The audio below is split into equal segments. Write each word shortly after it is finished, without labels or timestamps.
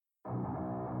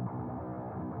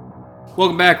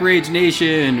Welcome back, Rage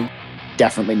Nation.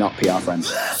 Definitely not PR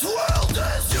friends.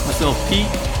 Myself, Pete.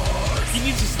 He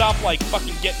needs to stop,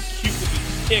 fucking getting cute with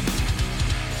his pick.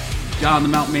 John the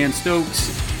Mountain Man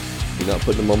Stokes. You're not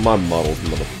putting them on my models,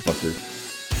 motherfucker.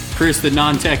 Chris the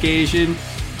Non-Tech Asian.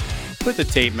 Put the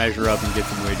tape measure up and get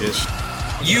some widgets.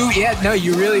 You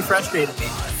really frustrated me.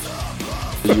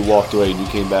 You walked away and you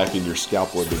came back and your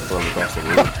scalpel had been thrown across the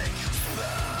room.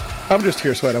 I'm just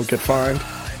here so I don't get fined.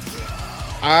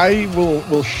 I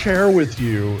will share with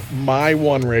you my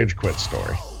one rage quit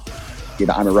story.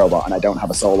 That I'm a robot and I don't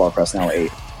have a solo personality.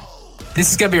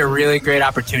 This is going to be a really great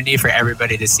opportunity for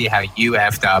everybody to see how you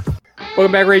effed up.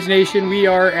 Welcome back, Rage Nation. We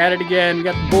are at it again. We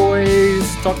got the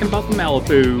boys talking about the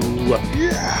Malibu.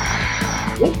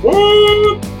 Yeah.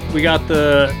 We got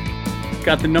the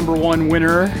number one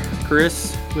winner,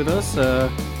 Chris, with us.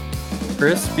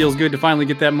 Chris, feels good to finally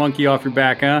get that monkey off your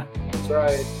back, huh? That's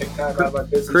right. Take time out of my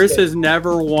business. Chris has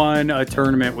never won a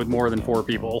tournament with more than 4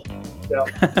 people. Yeah.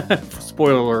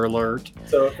 Spoiler alert.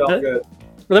 So it felt good.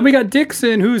 Then we got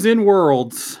Dixon, who's in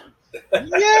Worlds. Yay!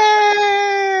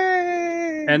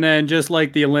 And then just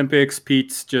like the Olympics,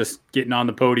 Pete's just getting on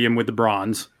the podium with the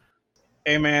bronze.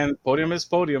 Hey man, podium is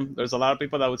podium. There's a lot of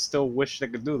people that would still wish they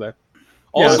could do that.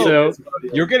 Yeah, Also, so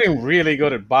you're getting really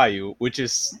good at Bayou, which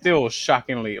is still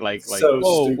shockingly So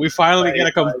whoa, stupid. we finally I get a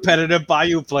hate Bayou. competitive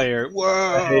Bayou player. I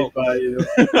Whoa! hate Bayou.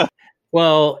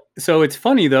 well, so it's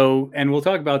funny though, and we'll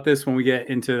talk about this when we get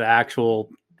into the actual.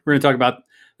 We're going to talk about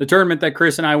the tournament that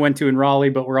Chris and I went to in Raleigh,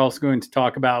 but we're also going to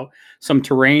talk about some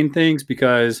terrain things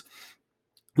because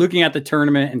looking at the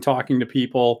tournament and talking to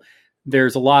people,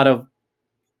 there's a lot of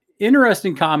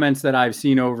interesting comments that I've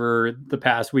seen over the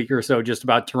past week or so just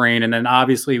about terrain. And then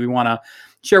obviously we want to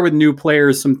share with new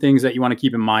players some things that you want to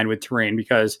keep in mind with terrain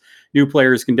because new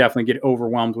players can definitely get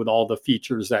overwhelmed with all the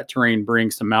features that terrain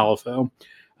brings to Malifaux.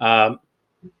 But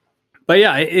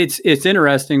yeah, it's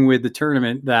interesting with the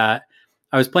tournament that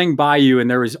I was playing Bayou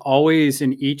and there was always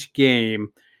in each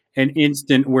game an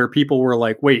instant where people were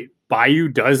like, wait, Bayou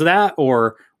does that?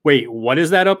 Or wait, what does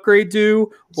that upgrade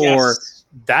do? Or Yes.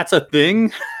 that's a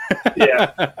thing?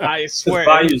 Yeah. I swear,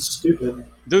 Bayou's stupid.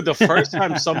 dude. The first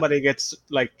time somebody gets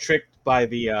tricked by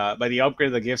the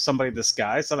upgrade that gives somebody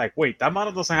disguise, they're like, wait, that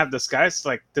model doesn't have disguise.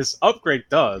 Like this upgrade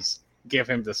does give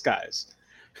him disguise.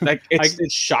 Like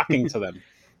it's shocking to them.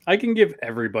 I can give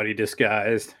everybody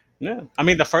disguised. Yeah, I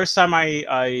mean, the first time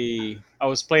I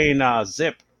was playing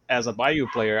Zip as a Bayou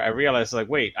player, I realized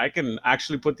wait, I can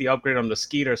actually put the upgrade on the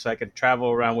Skeeter so I can travel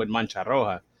around with Mancha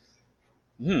Roja.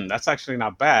 That's actually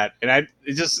not bad. And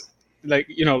it just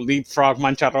leapfrog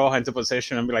Mancha Roja into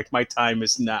position and be like, my time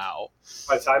is now.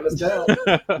 My time is now.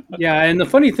 Yeah, and the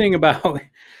funny thing about 2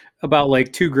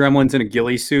 gremlins in a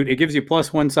ghillie suit, it gives you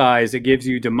 +1 size, it gives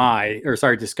you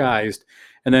disguised,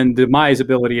 and then demise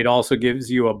ability, it also gives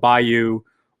you a Bayou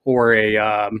or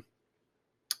a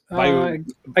Bayou,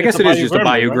 I guess it is just a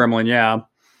Bayou right? gremlin, yeah.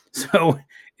 So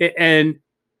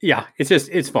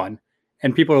it's fun.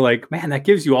 And people are like, man, that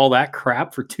gives you all that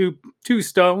crap for two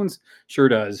stones? Sure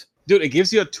does. Dude, it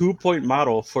gives you a 2-point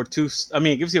model for it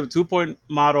gives you a 2-point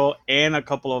model and a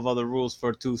couple of other rules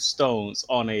for 2 stones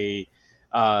on a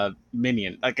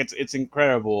minion. It's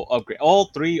incredible upgrade. All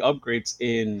 3 upgrades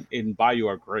in Bayou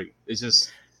are great. It's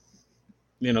just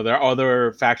there are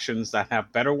other factions that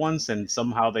have better ones, and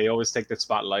somehow they always take the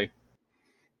spotlight.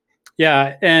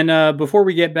 Yeah, and before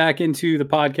we get back into the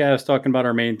podcast talking about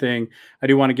our main thing, I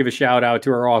do want to give a shout out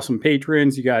to our awesome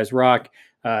patrons. You guys rock.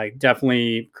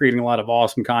 Definitely creating a lot of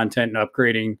awesome content and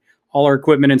upgrading all our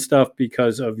equipment and stuff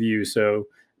because of you. So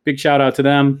big shout out to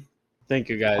them. Thank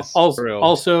you, guys.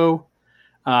 Also,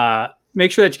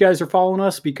 make sure that you guys are following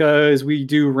us because we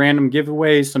do random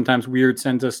giveaways. Sometimes Weird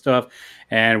sends us stuff,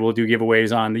 and we'll do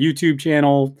giveaways on the YouTube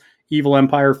channel, Evil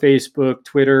Empire, Facebook,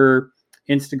 Twitter,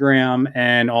 Instagram,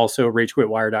 and also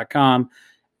RageQuitWire.com.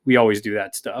 We always do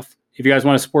that stuff. If you guys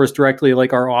want to support us directly,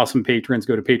 like our awesome patrons,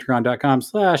 go to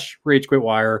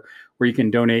patreon.com/RageQuitWire, where you can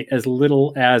donate as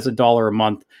little as $1 a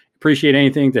month. Appreciate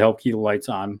anything to help keep the lights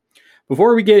on.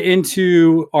 Before we get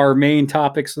into our main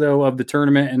topics, though, of the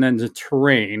tournament and then the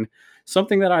terrain,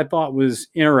 something that I thought was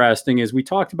interesting is we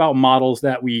talked about models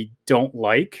that we don't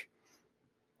like.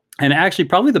 And actually,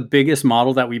 probably the biggest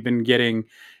model that we've been getting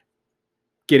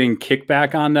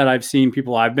kickback on that I've seen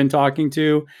people I've been talking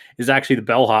to is actually the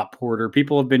Bellhop Porter.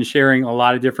 People have been sharing a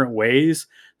lot of different ways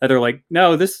that they're like,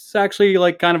 no, this is actually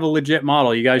kind of a legit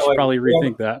model. You guys should probably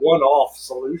rethink that. One-off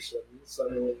solutions. I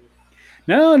mean,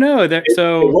 No.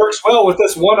 it works well with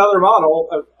this one other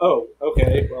model. Oh,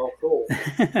 okay. Well, cool.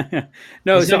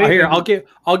 No, so here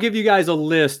I'll give you guys a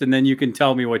list and then you can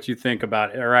tell me what you think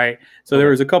about it. All right. So there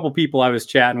was a couple people I was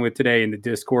chatting with today in the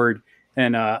Discord,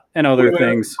 and other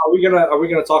things. Are we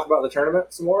gonna talk about the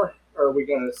tournament some more? Or are we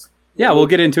gonna? Yeah, we'll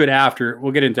get into it after.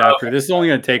 We'll get into after. This is only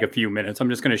going to take a few minutes. I'm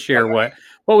just going to share what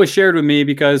was shared with me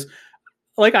because,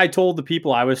 like I told the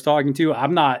people I was talking to,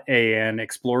 I'm not an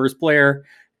Explorers player,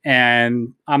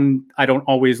 and I don't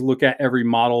always look at every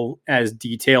model as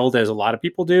detailed as a lot of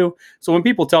people do. So when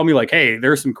people tell me like, "Hey,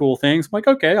 there's some cool things," I'm like,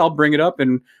 "Okay, I'll bring it up,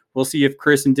 and we'll see if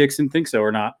Chris and Dixon think so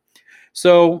or not."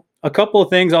 So a couple of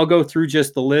things, I'll go through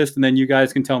just the list, and then you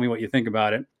guys can tell me what you think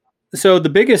about it. So the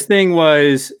biggest thing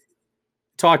was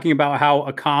talking about how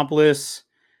Accomplice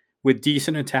with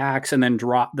decent attacks and then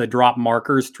drop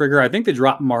markers trigger. I think the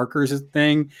drop markers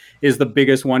thing is the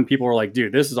biggest one. People are like,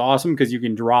 dude, this is awesome because you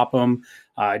can drop them,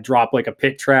 drop like a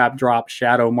pit trap, drop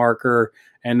shadow marker,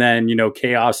 and then,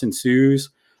 chaos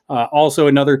ensues. Also,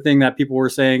 another thing that people were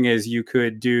saying is you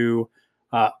could do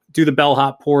the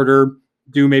bellhop porter,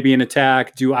 do maybe an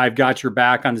attack, do I've got your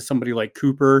back onto somebody like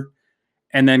Cooper,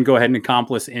 and then go ahead and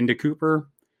accomplice into Cooper.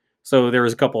 So there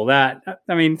was a couple of that.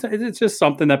 I mean, it's just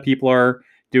something that people are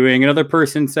doing. Another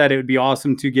person said it would be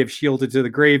awesome to give Shielded to the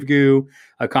Grave Goo,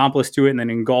 Accomplice to it, and then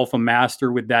engulf a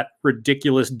master with that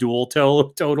ridiculous dual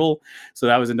total. So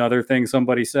that was another thing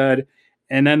somebody said.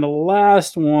 And then the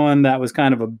last one that was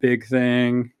kind of a big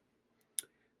thing.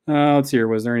 Let's see here.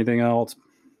 Was there anything else?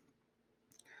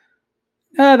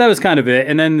 That was kind of it.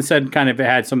 And then said kind of it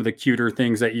had some of the cuter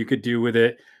things that you could do with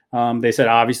it. They said,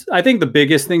 obviously, I think the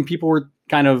biggest thing people were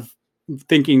kind of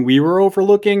thinking we were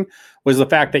overlooking was the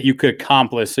fact that you could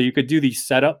accomplice. So you could do these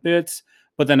setup bits,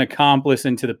 but then accomplice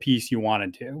into the piece you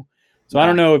wanted to. So I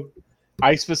don't know.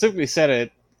 I specifically said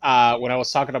it when I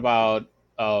was talking about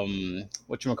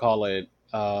whatchamacallit.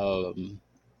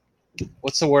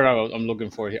 What's the word I'm looking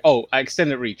for here? Oh,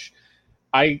 extended reach.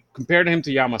 I compared him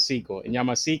to Yamashiko, and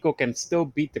Yamashiko can still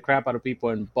beat the crap out of people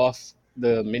and buff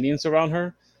the minions around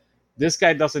her. This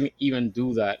guy doesn't even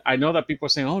do that. I know that people are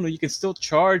saying, oh, no, you can still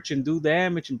charge and do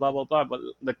damage and blah, blah, blah. But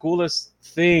the coolest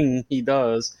thing he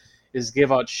does is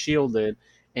give out Shielded.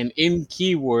 And in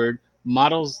keyword,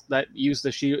 models that use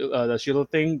the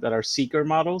Shielded thing that are Seeker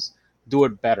models do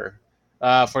it better.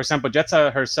 For example,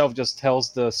 Jetsa herself just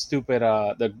tells the stupid,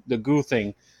 the goo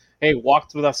thing, hey, walk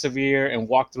through that severe and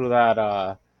walk through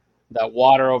that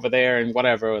water over there and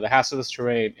whatever, the hazardous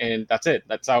terrain. And that's it.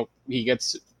 That's how he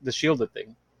gets the Shielded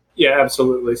thing. Yeah,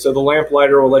 absolutely. So the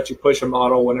Lamplighter will let you push a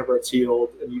model whenever it's healed,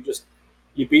 and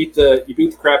you beat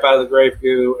the crap out of the Grave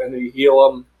Goo, and then you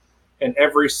heal them. And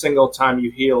every single time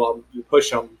you heal them, you push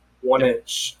them 1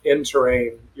 inch in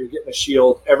terrain. You're getting a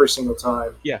shield every single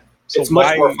time. Yeah, so it's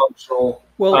much more functional.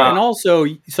 Well, and also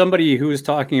somebody who was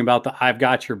talking about the "I've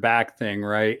got your back" thing,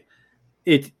 right?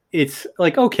 It's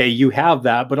like, okay, you have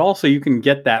that, but also you can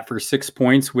get that for 6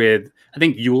 points with, I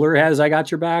think Euler has "I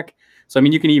got your back." So, I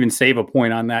mean, you can even save a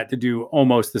point on that to do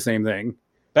almost the same thing.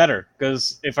 Better,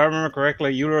 because if I remember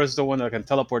correctly, Euler is the one that can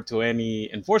teleport to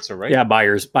any Enforcer, right? Yeah, by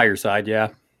your side, yeah.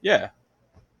 Yeah.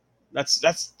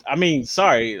 That's. I mean,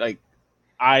 sorry, like,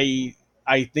 I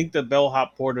think the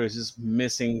bellhop porter is just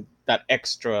missing that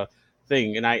extra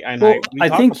thing, and I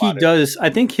think he does. I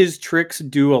think his tricks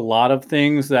do a lot of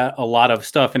things that a lot of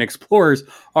stuff in Explorers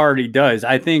already does.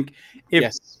 I think if.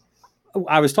 Yes.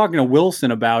 I was talking to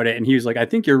Wilson about it, and he was like, I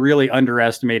think you're really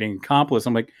underestimating Accomplice.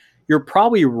 I'm like, you're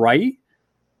probably right,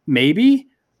 maybe.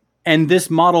 And this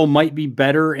model might be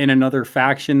better in another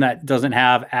faction that doesn't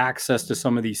have access to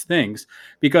some of these things.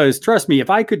 Because trust me, if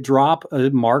I could drop a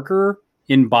marker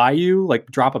in Bayou, like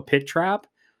drop a pit trap,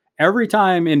 every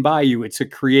time in Bayou, it's a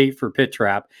create for pit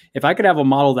trap. If I could have a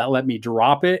model that let me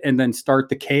drop it and then start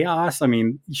the chaos, I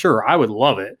mean, sure, I would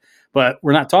love it. But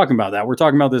we're not talking about that. We're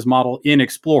talking about this model in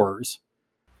Explorers.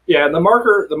 Yeah, and the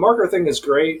marker thing is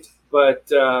great,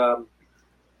 but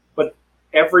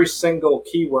every single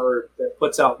keyword that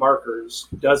puts out markers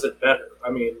does it better.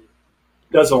 I mean,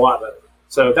 does a lot better.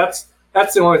 So that's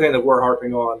the only thing that we're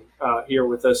harping on here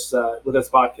with this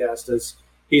podcast is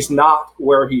he's not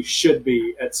where he should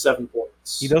be at 7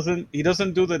 points. He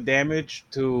doesn't do the damage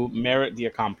to merit the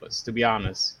Accomplice, to be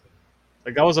honest.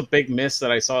 Like, that was a big miss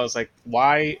that I saw. It's like,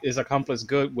 why is Accomplice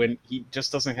good when he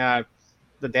just doesn't have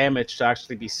the damage to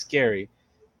actually be scary?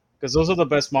 Because those are the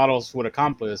best models with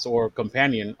Accomplice or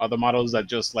Companion, are the models that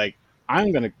just like,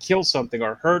 I'm going to kill something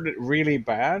or hurt it really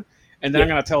bad, and then I'm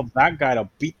going to tell that guy to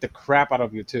beat the crap out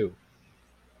of you too.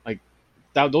 Like,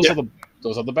 those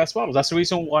are the best models. That's the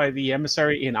reason why the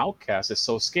Emissary in Outcast is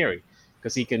so scary,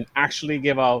 because he can actually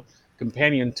give out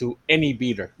Companion to any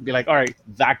beater. Be like, all right,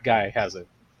 that guy has it.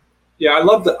 Yeah, I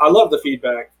love the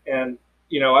feedback, and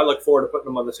I look forward to putting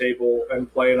them on the table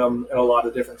and playing them in a lot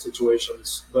of different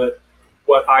situations. But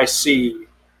what I see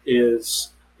is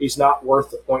he's not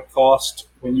worth the point cost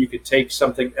when you could take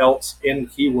something else in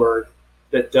keyword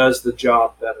that does the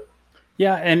job better.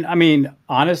 Yeah, and I mean,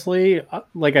 honestly,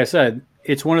 like I said,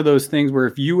 it's one of those things where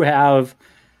if you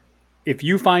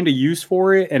find a use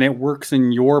for it and it works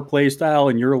in your play style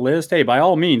and your list, hey, by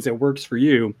all means, it works for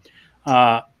you.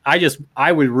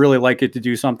 I would really like it to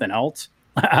do something else.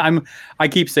 I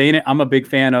keep saying it. I'm a big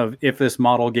fan of if this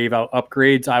model gave out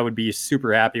upgrades, I would be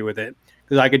super happy with it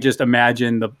because I could just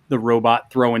imagine the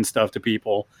robot throwing stuff to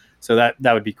people. So that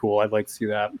would be cool. I'd like to see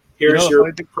that. Here's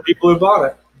your pretty blue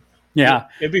bonnet. Yeah,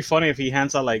 it'd be funny if he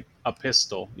hands out like a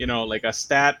pistol, like a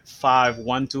stat 5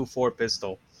 1-2-4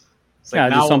 pistol. It's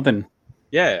like just something.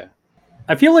 Yeah,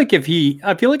 I feel like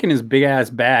in his big ass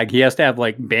bag, he has to have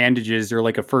like bandages or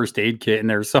like a first aid kit in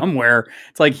there somewhere.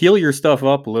 It's like heal your stuff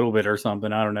up a little bit or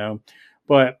something. I don't know.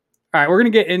 But all right, we're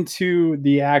going to get into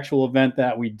the actual event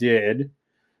that we did.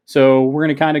 So we're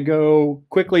going to kind of go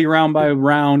quickly round by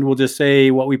round. We'll just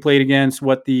say what we played against,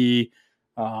 what the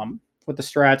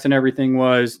strats and everything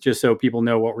was, just so people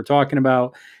know what we're talking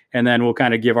about. And then we'll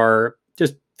kind of give our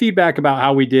just feedback about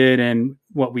how we did and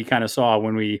what we kind of saw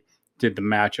when we did the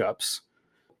matchups.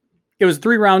 It was a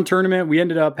 3-round tournament. We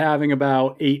ended up having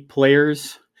about 8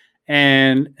 players,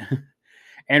 and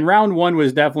round 1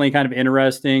 was definitely kind of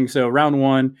interesting. So round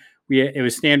 1, it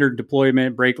was standard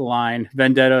deployment, break the line,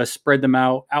 vendetta, spread them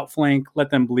out, outflank, let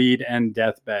them bleed, and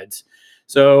deathbeds.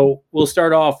 So we'll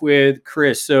start off with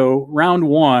Chris. So round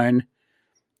 1,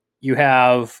 you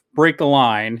have break the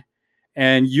line,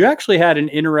 and you actually had an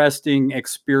interesting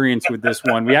experience with this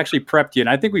one. We actually prepped you, and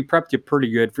I think we prepped you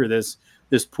pretty good for this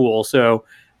pool. So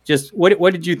just what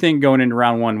did you think going into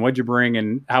round 1? What'd you bring,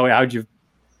 and how'd you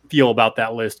feel about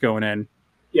that list going in?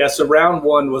 Yeah, so round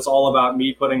 1 was all about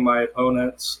me putting my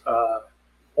opponents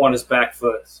on his back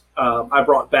foot. I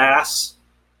brought Bass,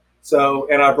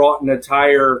 and I brought an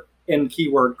entire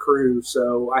in-keyword crew.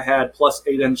 So I had plus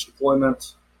 8-inch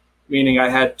deployment, meaning I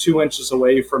had 2 inches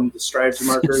away from the strategy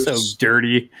markers. So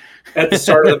dirty. At the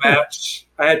start of the match,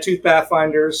 I had 2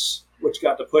 Pathfinders, which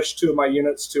got to push 2 of my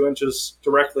units 2 inches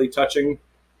directly touching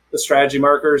the strategy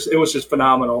markers. It was just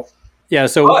phenomenal. Yeah.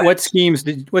 So what schemes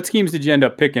did you end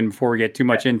up picking before we get too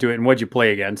much into it, and what'd you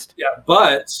play against? Yeah,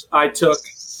 but I took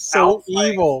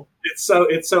evil. It's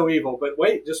so evil. But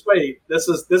just wait. This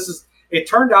is. It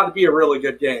turned out to be a really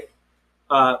good game.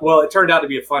 It turned out to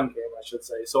be a fun game, I should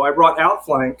say. So I brought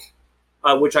Outflank,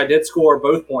 which I did score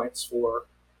both points for,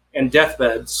 and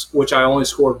Deathbeds, which I only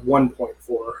scored 1 point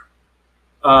for.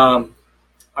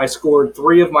 I scored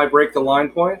 3 of my break the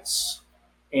line points,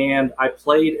 and I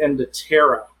played into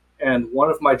Terra, and one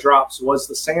of my drops was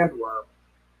the Sandworm.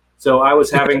 So I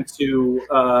was having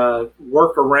to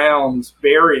work around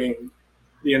burying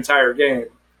the entire game.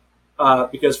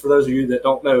 Because for those of you that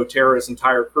don't know, Terra's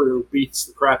entire crew beats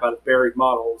the crap out of buried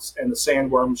models, and the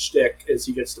Sandworm shtick is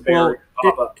he gets to bury and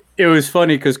pop up. It was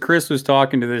funny because Chris was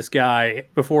talking to this guy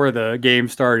before the game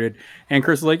started, and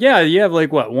Chris was like, yeah, you have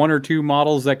like, 1 or 2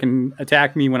 models that can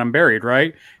attack me when I'm buried,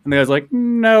 right? And the guy's like,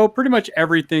 no, pretty much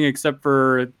everything except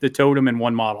for the totem and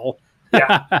 1 model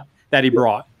that he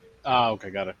brought. Oh, okay,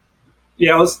 got it.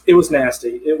 Yeah, it was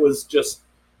nasty. It was just...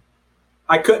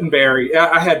 I couldn't bury.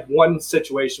 I had one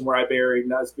situation where I buried,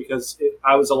 and that was because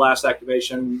I was the last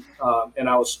activation, and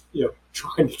I was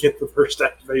trying to get the first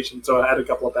activation, so I had a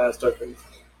couple of pass tokens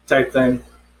type thing.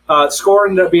 Score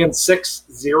ended up being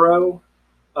 6-0.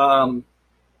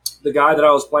 The guy that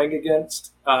I was playing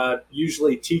against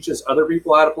usually teaches other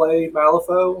people how to play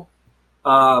Malifaux,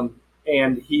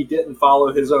 and he didn't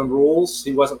follow his own rules.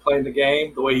 He wasn't playing the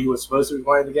game the way he was supposed to be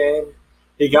playing the game.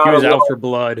 He was out for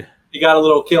blood. He got a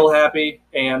little kill happy,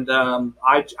 and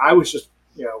I was just,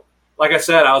 like I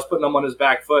said, I was putting him on his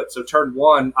back foot. So turn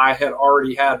 1, I had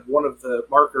already had one of the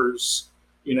markers,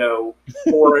 4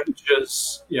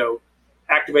 inches,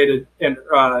 activated and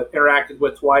interacted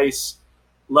with twice.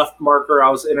 Left marker, I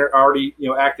was already,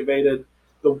 activated.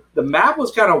 The map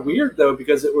was kind of weird though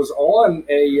because it was on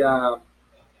a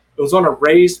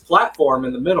raised platform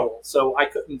in the middle, so I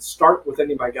couldn't start with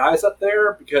any of my guys up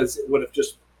there because it would have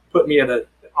just put me at an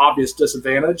obvious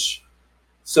disadvantage.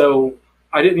 So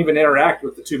I didn't even interact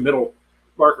with the 2 middle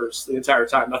markers the entire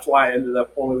time. That's why I ended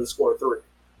up only with a score of 3.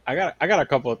 I got a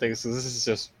couple of things. So this is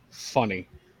just funny.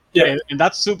 Yeah, and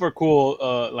that's super cool.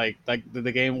 Like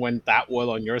the game went that well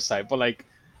on your side. But like,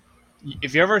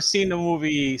 if you ever seen the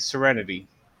movie Serenity,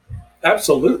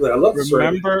 absolutely, I love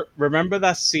Serenity. Remember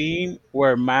that scene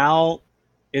where Mal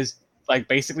is like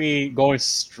basically going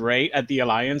straight at the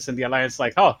Alliance, and the Alliance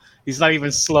like, oh, he's not even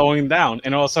slowing down,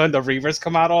 and all of a sudden the Reavers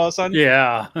come out all of a sudden.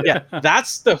 Yeah.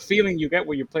 That's the feeling you get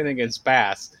when you're playing against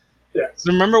Bass. Yeah.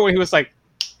 So remember when he was like,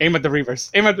 Aim at the Reavers.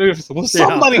 Aim at the Reavers. Will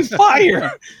somebody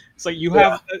fire? It's like you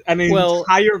have an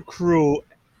entire crew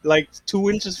like 2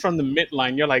 inches from the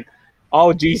midline. You're like,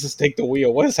 oh, Jesus, take the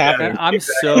wheel. What is happening? I'm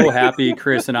so happy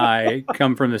Chris and I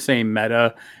come from the same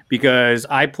meta because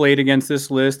I played against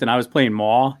this list and I was playing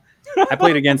Maw. I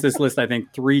played against this list, I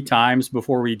think, 3 times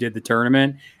before we did the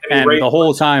tournament. And the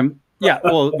whole time,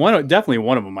 definitely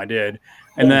one of them I did.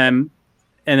 And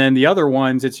then the other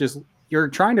ones, it's just you're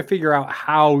trying to figure out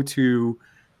how to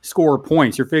score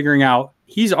points. You're figuring out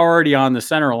he's already on the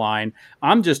center line.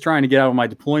 I'm just trying to get out of my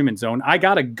deployment zone. I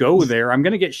got to go there. I'm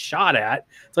going to get shot at.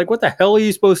 It's like, what the hell are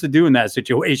you supposed to do in that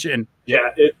situation?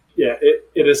 It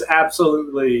is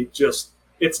absolutely just,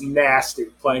 it's nasty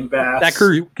playing Bass. That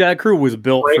crew was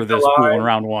built for this pool in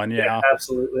round 1. Yeah,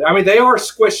 absolutely. I mean, they are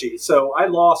squishy. So I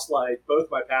lost like both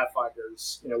my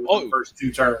Pathfinders, within the first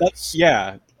 2 turns.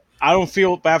 I don't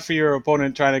feel bad for your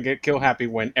opponent trying to get kill happy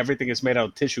when everything is made out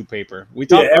of tissue paper.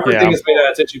 Everything is made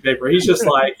out of tissue paper. He's just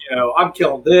like, I'm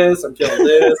killing this. I'm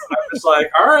just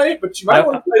like, all right, but you might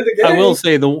want to play the game. I will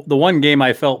say the one game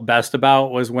I felt best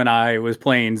about was when I was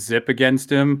playing Zip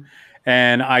against him,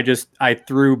 and I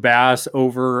threw Bass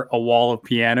over a wall of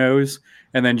pianos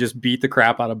and then just beat the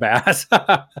crap out of Bass.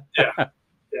 That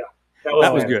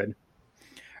was good.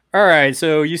 All right,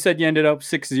 so you said you ended up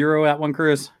 6-0 at one,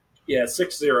 Chris? Yeah,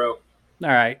 6-0. All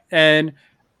right. And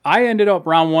I ended up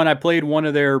round 1. I played one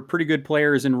of their pretty good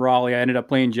players in Raleigh. I ended up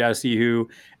playing Jesse, who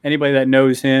anybody that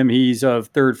knows him, he's of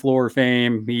Third Floor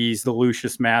fame. He's the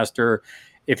Lucius master.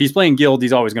 If he's playing Guild,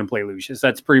 he's always going to play Lucius.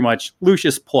 That's pretty much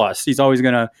Lucius plus. He's always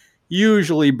going to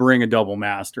usually bring a double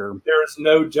master. There's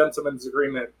no gentleman's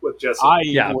agreement with Jesse.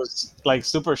 I was like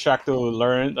super shocked to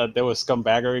learn that there was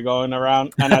scumbaggery going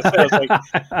around, and I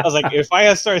was like, if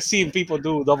I started seeing people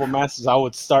do double masters, I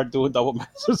would start doing double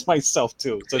masters myself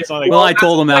too. So it's not like, well, I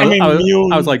told him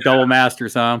I was like double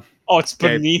masters, huh? Oh, it's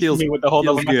beneath me with the whole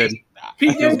double good. He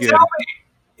didn't tell me.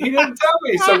 He didn't tell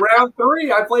me. So round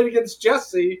 3, I played against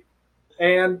Jesse.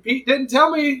 And Pete didn't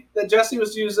tell me that Jesse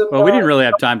was using. Well, we didn't really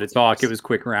have time to talk. It was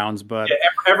quick rounds, but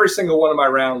every single one of my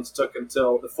rounds took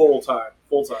until the full time.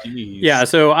 Yeah,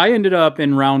 so I ended up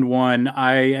in round 1.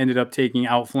 I ended up taking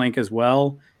Outflank as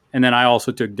well, and then I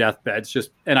also took Deathbeds.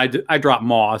 And I dropped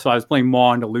Maw, so I was playing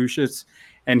Maw into Lucius,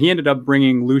 and he ended up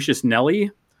bringing Lucius Nelly,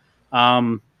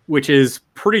 which is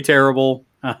pretty terrible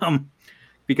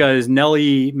because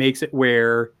Nelly makes it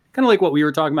where. Kind of like what we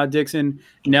were talking about, Dixon.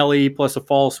 Nelly plus a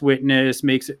false witness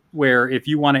makes it where if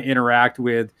you want to interact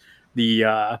with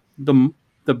the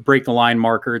break the line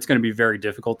marker, it's going to be very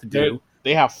difficult to do.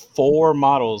 They have 4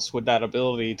 models with that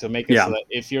ability to make it so that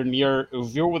if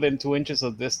you're within 2 inches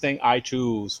of this thing, I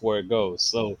choose where it goes.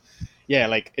 So yeah,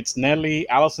 like it's Nelly,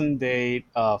 Allison Date,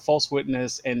 false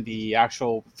witness, and the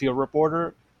actual field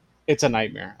reporter. It's a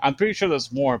nightmare. I'm pretty sure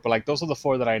there's more, but like those are the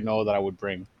 4 that I know that I would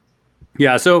bring.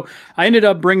 Yeah, so I ended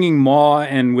up bringing Maw,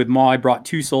 and with Maw, I brought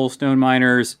 2 Soulstone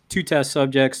Miners, 2 test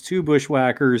subjects, 2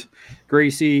 Bushwhackers,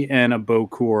 Gracie, and a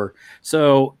Bokor.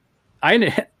 So I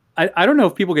don't know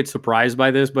if people get surprised by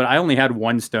this, but I only had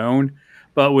 1 stone.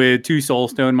 But with 2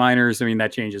 Soulstone Miners, I mean,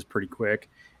 that changes pretty quick.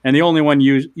 And the only one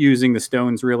using the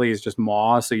stones really is just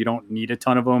Maw, so you don't need a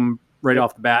ton of them right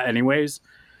off the bat anyways.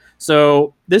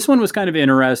 So this one was kind of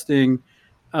interesting.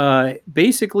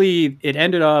 Basically, it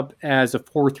ended up as a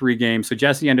 4-3 game. So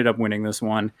Jesse ended up winning this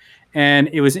one. And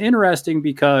it was interesting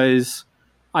because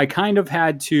I kind of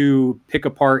had to pick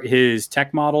apart his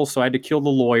tech models. So I had to kill the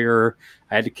lawyer.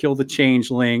 I had to kill the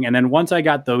changeling. And then once I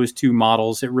got those 2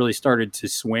 models, it really started to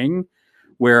swing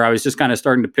where I was just kind of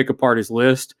starting to pick apart his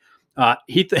list.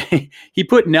 He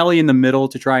put Nelly in the middle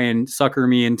to try and sucker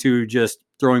me into just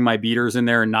throwing my beaters in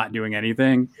there and not doing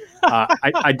anything.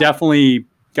 I definitely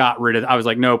got rid of. I was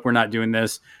like, nope, we're not doing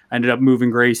this. I ended up moving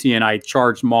Gracie, and I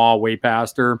charged Maw way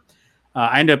past her.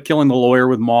 I ended up killing the lawyer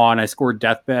with Maw, and I scored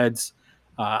Deathbeds.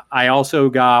 I also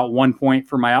got 1 point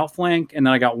for my outflank, and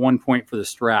then I got 1 point for the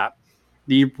strap.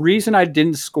 The reason I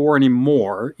didn't score any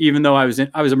more, even though I was in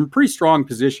a pretty strong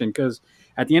position, because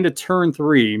at the end of turn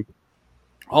 3,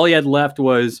 all he had left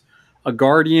was a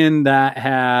Guardian that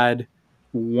had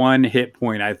 1 hit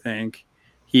point, I think.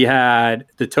 He had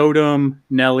the Totem,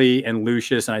 Nelly, and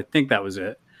Lucius, and I think that was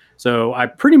it. So I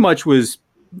pretty much the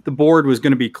board was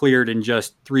going to be cleared in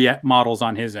just 3 models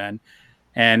on his end.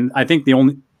 And I think I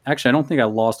don't think I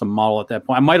lost a model at that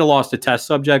point. I might have lost a test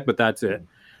subject, but that's it.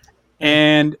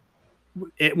 And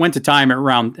it went to time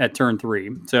at turn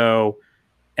 3. So,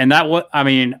 and that was, I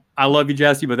mean, I love you,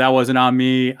 Jesse, but that wasn't on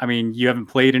me. I mean, you haven't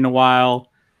played in a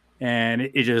while, and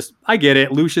I get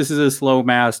it. Lucius is a slow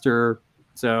master.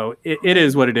 So it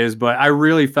is what it is. But I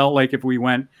really felt like if we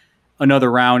went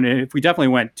another round, and if we definitely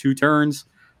went 2 turns,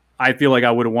 I feel like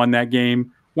I would have won that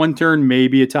game. One turn,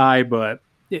 maybe a tie, but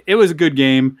it was a good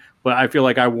game. But I feel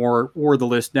like I wore the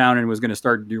list down and was going to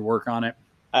start to do work on it.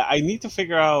 I need to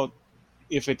figure out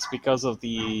if it's because of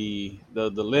the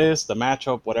list, the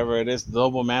matchup, whatever it is, the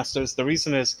double masters. The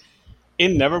reason is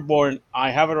in Neverborn,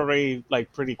 I have it already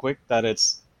like pretty quick that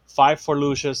it's 5 for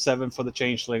Lucius, 7 for the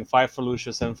Changeling, 5 for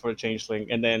Lucius, 7 for the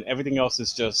Changeling, and then everything else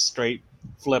is just straight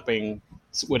flipping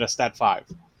with a stat 5.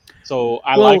 So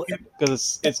I like it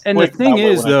because it's and the thing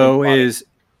is though is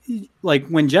like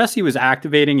when Jesse was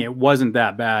activating, it wasn't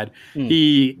that bad.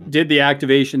 He did the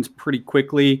activations pretty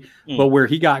quickly, but where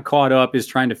he got caught up is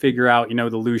trying to figure out,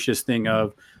 the Lucius thing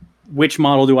of which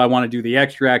model do I want to do the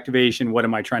extra activation? What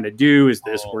am I trying to do? Is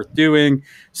this worth doing?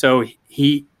 So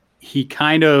he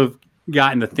kind of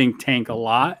got in the think tank a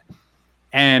lot.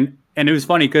 And it was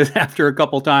funny because after a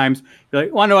couple times, you're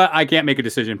like, well, no, I can't make a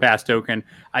decision, pass token.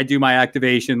 I do my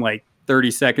activation like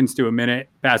 30 seconds to a minute,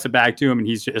 pass it back to him, and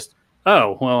he's just,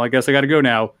 oh, well, I guess I got to go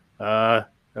now.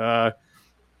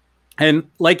 And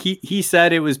like he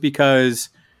said, it was because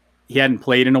he hadn't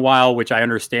played in a while, which I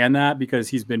understand that because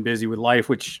he's been busy with life,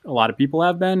 which a lot of people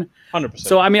have been. 100%.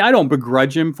 So, I mean, I don't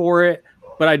begrudge him for it,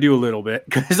 but I do a little bit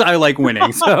because I like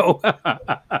winning. So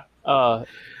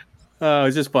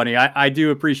it's just funny. I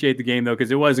do appreciate the game, though,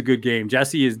 because it was a good game.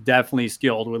 Jesse is definitely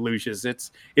skilled with Lucius.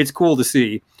 It's cool to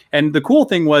see. And the cool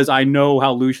thing was I know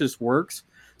how Lucius works,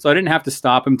 so I didn't have to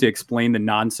stop him to explain the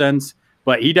nonsense,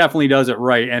 but he definitely does it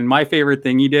right. And my favorite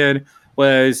thing he did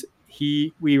was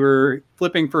we were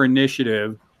flipping for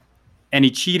initiative, and he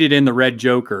cheated in the red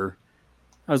Joker.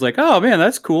 I was like, oh, man,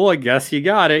 that's cool. I guess he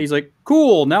got it. He's like,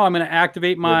 cool. Now I'm going to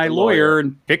activate my lawyer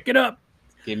and pick it up.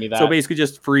 Give me that. So basically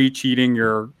just free cheating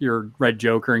your red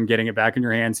Joker and getting it back in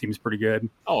your hand seems pretty good.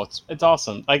 Oh, it's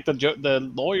awesome. Like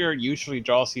the lawyer usually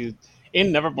draws you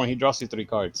in Neverborn, he draws you 3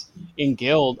 cards. In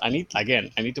Guild, I need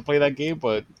to play that game,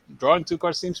 but drawing 2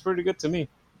 cards seems pretty good to me.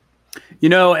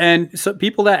 And so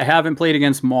people that haven't played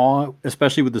against Maw,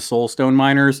 especially with the Soulstone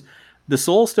Miners, the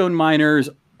Soulstone Miners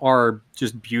are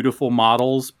just beautiful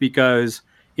models because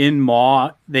in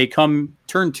Maw, they come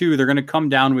turn 2, they're going to come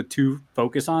down with 2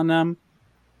 focus on them.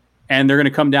 And they're going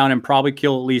to come down and probably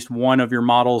kill at least one of your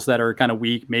models that are kind of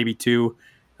weak, maybe 2.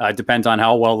 Depends on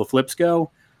how well the flips go.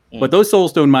 But those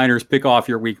Soulstone Miners pick off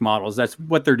your weak models. That's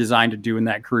what they're designed to do in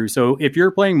that crew. So if you're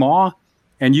playing Maw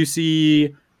and you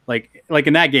see, like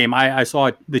in that game, I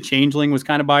saw the Changeling was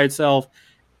kind of by itself.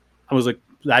 I was like,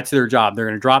 that's their job. They're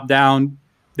going to drop down.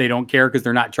 They don't care because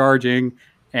they're not charging.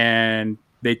 And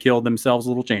they killed themselves a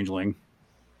little Changeling.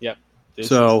 Yep.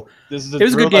 This is a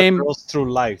good game. Goes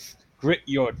through life. Grit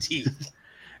your teeth.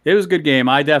 It was a good game.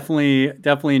 I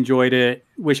definitely enjoyed it.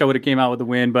 Wish I would have came out with a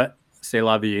win, but c'est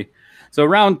la vie. So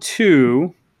round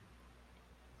two,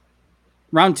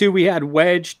 we had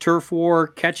Wedge, Turf War,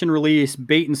 Catch and Release,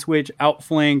 Bait and Switch,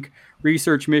 Outflank,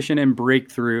 Research Mission, and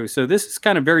Breakthrough. So this is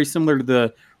kind of very similar to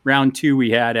the round 2 we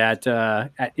had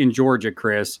in Georgia,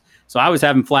 Chris. So I was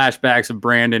having flashbacks of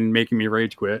Brandon making me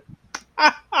rage quit.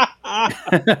 Yeah,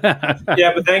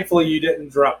 but thankfully you didn't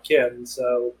drop Ken.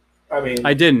 So I mean,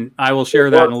 I didn't. I will share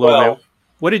that in a little bit.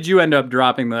 What did you end up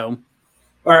dropping though?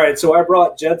 All right, so I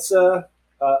brought Jedsa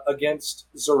against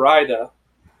Zoraida.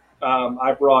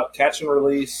 I brought Catch and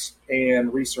Release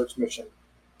and Research Mission.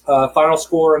 Final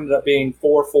score ended up being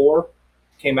 4-4.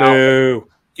 Came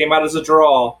out as a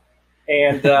draw,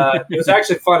 and it was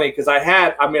actually funny because I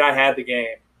had the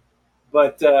game,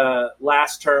 but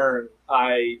last turn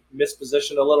I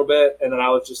mispositioned a little bit, and then I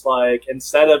was just like,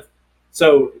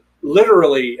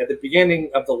 literally at the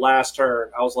beginning of the last turn,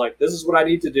 I was like, this is what I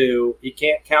need to do. He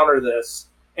can't counter this.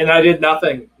 And I did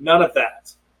none of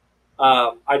that.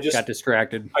 I just got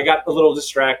distracted. I got a little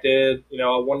distracted.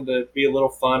 I wanted to be a little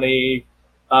funny.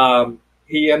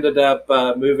 He ended up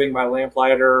moving my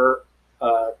Lamplighter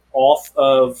off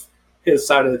of his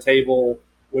side of the table,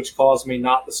 which caused me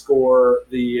not to score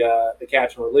the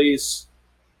Catch and Release.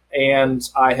 And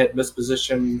I had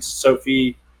mispositioned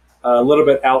Sophie a little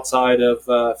bit outside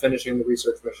of finishing the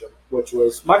Research Mission, which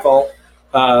was my fault.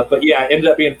 But yeah, it ended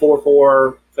up being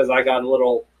 4-4 because I got a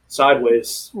little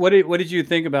sideways. What did you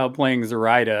think about playing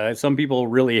Zoraida? Some people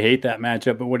really hate that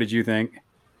matchup, but what did you think?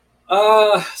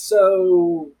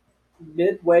 So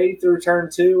midway through turn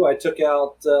 2, I took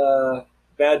out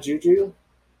Bad Juju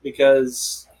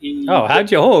because he. Oh, how'd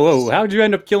you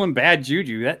end up killing Bad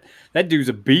Juju? That dude's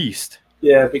a beast.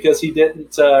 Yeah, because he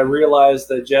didn't realize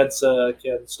that Jedsa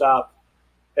can stop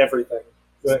everything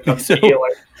when it comes to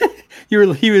healing.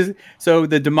 So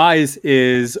the demise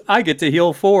is I get to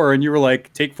heal 4, and you were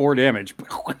like, take 4 damage.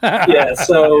 Yeah,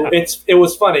 so it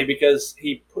was funny because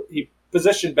he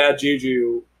positioned Bad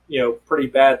Juju pretty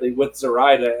badly with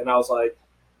Zoraida, and I was like,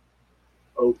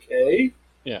 okay.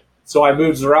 Yeah. So I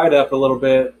moved Zoraida up a little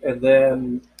bit, and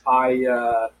then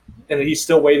and he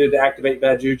still waited to activate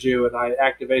Bad Juju, and I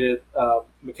activated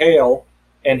Mikhail,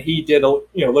 and he did a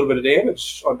little bit of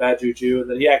damage on Bad Juju, and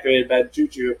then he activated Bad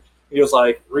Juju. And he was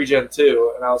like, regen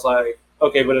 2, and I was like,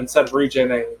 okay, but instead of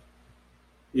regenning,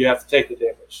 you have to take the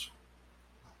damage.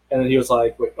 And then he was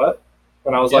like, wait, what?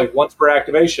 And I was like, once per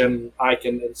activation, I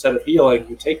can, instead of healing,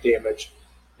 you take damage.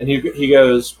 And he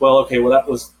goes, well, okay, well,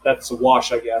 that's a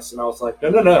wash, I guess. And I was like,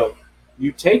 no.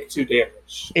 You take 2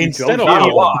 damage. Instead of not a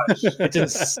healing, wash. it's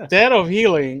instead of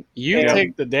healing, you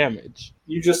take the damage.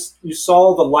 You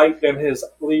saw the light in his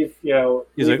leave He's leave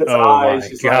like, his oh eyes. my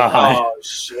He's God. like, oh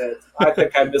shit. I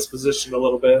think I mispositioned a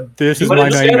little bit. This is But my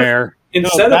instead of- nightmare.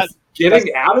 Instead that- of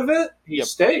getting out of it, he Yep.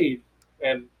 stayed.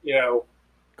 And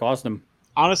Cost him.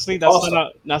 Honestly, that's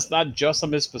Awesome. not just a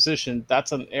misposition.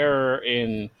 That's an error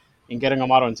in getting a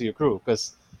model into your crew,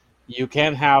 because you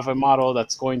can't have a model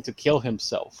that's going to kill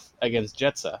himself against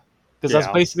Jetsa, because that's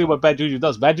Yeah. basically what Bad Juju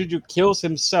does. Bad Juju kills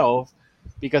himself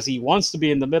because he wants to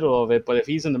be in the middle of it, but if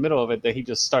he's in the middle of it, then he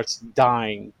just starts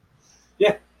dying.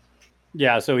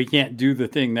 Yeah, so he can't do the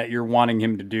thing that you're wanting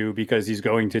him to do because he's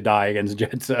going to die against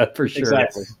Jetsa for sure.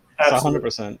 Exactly. It's absolutely.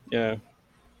 100%. Yeah.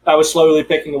 I was slowly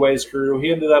picking away his crew.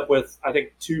 He ended up with, I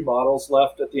think, 2 models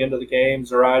left at the end of the game,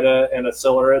 Zoraida and a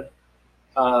Silurid.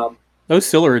 Those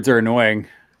Silurids are annoying.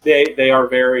 They are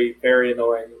very, very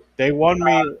annoying. They won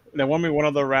me. They won me one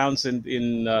of the rounds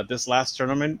in this last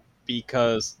tournament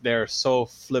because they're so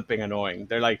flipping annoying.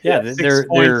 They're like, Yeah, 6 they're-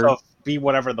 points of be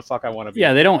whatever the fuck I want to be.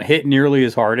 Yeah, they don't hit nearly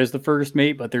as hard as the first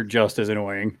mate, but they're just as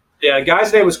annoying. Yeah,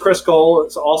 guy's name was Chris Cole.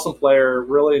 It's an awesome player.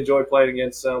 Really enjoyed playing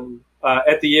against him.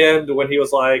 At the end, when he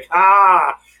was like,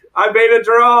 I made a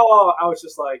draw, I was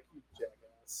just like, you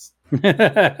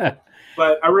jackass.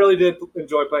 But I really did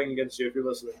enjoy playing against you if you're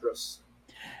listening, Chris.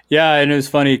 Yeah, and it was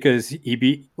funny because he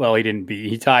didn't beat.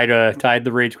 He tied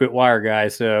the Rage Quit Wire guy.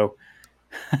 So,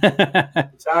 He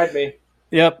tied me.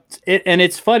 yep. And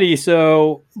it's funny.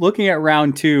 So, looking at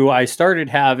round 2, I started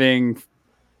having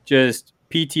just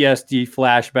PTSD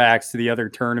flashbacks to the other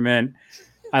tournament.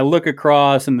 I look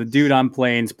across, and the dude I'm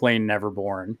playing is playing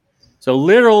Neverborn. So,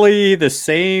 literally the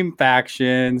same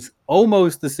factions,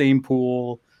 almost the same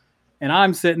pool. And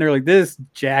I'm sitting there like, this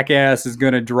jackass is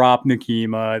going to drop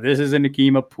Nekima. This is a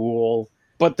Nekima pool.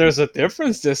 But there's a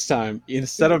difference this time.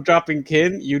 Instead of dropping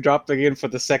Kin, you dropped again for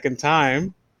the second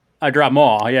time. I drop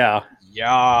Maw, yeah.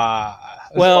 Yeah.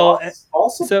 Well,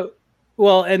 awesome.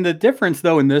 And the difference,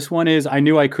 though, in this one is I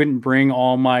knew I couldn't bring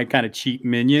all my kind of cheap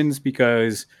minions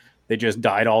because they just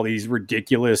died all these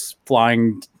ridiculous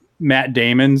flying Matt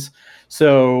Damons.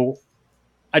 So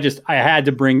I had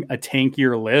to bring a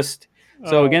tankier list.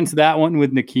 So against that one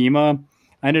with Nekima,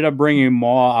 I ended up bringing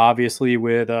Maw, obviously,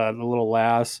 with the little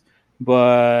lass.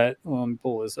 But let me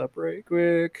pull this up right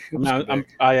quick.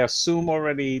 I assume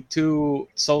already 2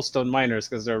 Soulstone Miners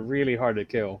because they're really hard to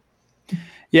kill.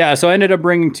 Yeah, so I ended up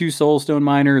bringing 2 Soulstone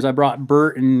Miners. I brought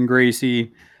Bert and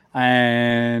Gracie.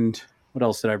 And what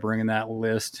else did I bring in that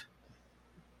list?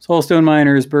 Soulstone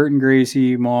Miners, Bert and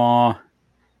Gracie, Maw,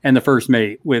 and the first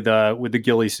mate with the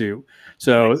ghillie suit.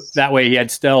 So Nice. That way he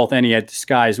had stealth and he had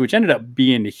disguise, which ended up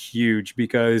being huge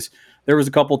because there was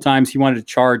a couple times he wanted to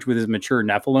charge with his mature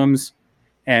Nephilims,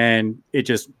 and it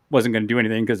just wasn't going to do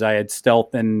anything because I had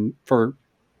stealth and for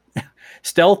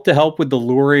stealth to help with the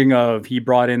luring of he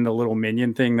brought in the little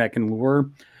minion thing that can lure,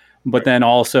 but then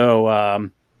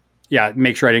also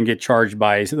make sure I didn't get charged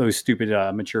by those stupid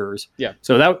matures. Yeah.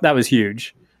 So that was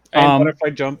huge. And what if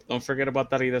I jump? Don't forget about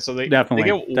that either. So they get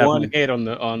one hit on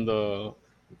the.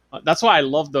 That's why I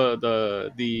love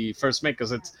the first mate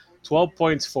because it's 12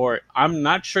 points for it. I'm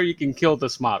not sure you can kill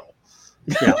this model.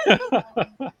 Yeah.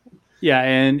 Yeah,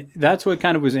 and that's what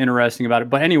kind of was interesting about it.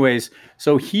 But anyways,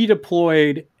 so he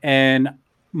deployed, and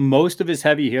most of his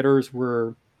heavy hitters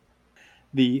were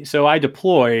so I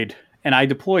deployed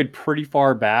pretty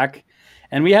far back,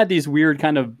 and we had these weird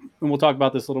kind of, and we'll talk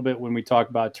about this a little bit when we talk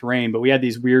about terrain, but we had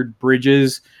these weird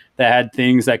bridges that had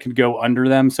things that could go under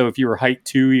them. So if you were height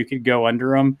 2, you could go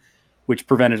under them, which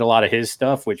prevented a lot of his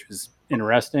stuff, which was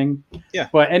interesting. Yeah.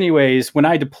 But anyways, when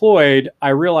I deployed, I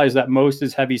realized that most of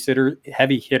his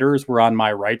heavy hitters were on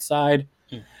my right side.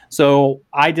 So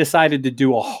I decided to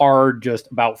do a hard just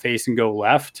about face and go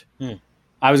left.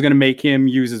 I was going to make him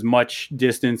use as much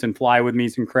distance and fly with me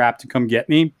some crap to come get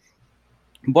me.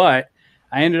 But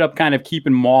I ended up kind of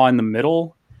keeping Maw in the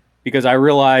middle because I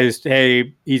realized,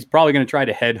 hey, he's probably going to try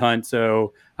to headhunt.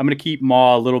 So I'm going to keep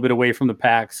Maw a little bit away from the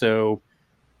pack so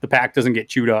the pack doesn't get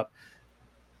chewed up.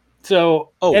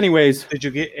 So, anyways. Did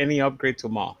you get any upgrade to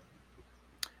Maw?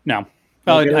 No.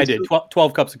 Well, Okay, I did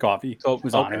 12 cups of coffee. 12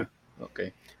 was on okay. it.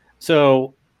 Okay.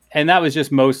 So, and that was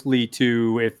just mostly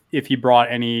to if he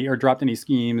brought any or dropped any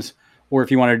schemes, or if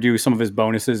he wanted to do some of his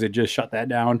bonuses, it just shut that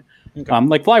down. Okay.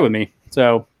 Like Fly With Me.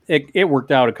 So it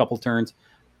worked out a couple turns.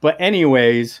 But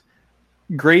anyways,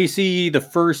 Gracie, the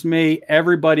first mate,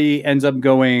 everybody ends up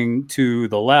going to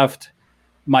the left.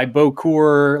 My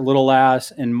Bokur, Little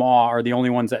Ass, and Maw are the only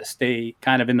ones that stay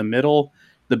kind of in the middle.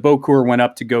 The Bokur went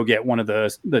up to go get one of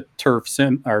the turf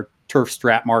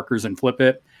strat markers and flip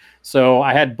it. So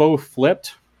I had both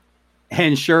flipped.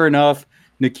 And sure enough,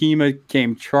 Nekima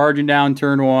came charging down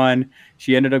turn 1.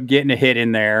 She ended up getting a hit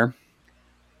in there.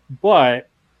 But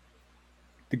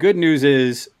the good news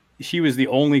is she was the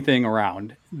only thing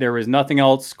around. There was nothing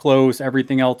else close.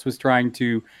 Everything else was trying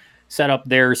to set up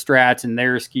their strats and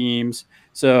their schemes.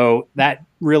 So that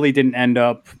really didn't end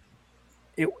up.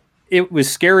 It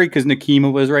was scary because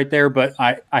Nekima was right there, but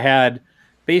I had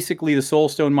basically the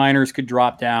Soulstone miners could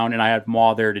drop down, and I had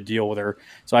Maw there to deal with her.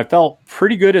 So I felt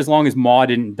pretty good as long as Maw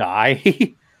didn't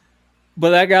die.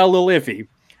 But that got a little iffy.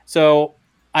 So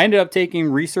I ended up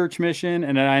taking Research Mission,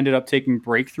 and then I ended up taking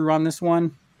Breakthrough on this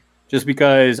one, just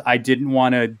because I didn't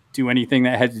want to do anything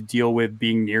that had to deal with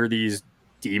being near these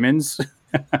demons.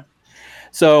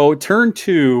 So turn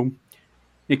 2,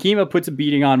 Nekima puts a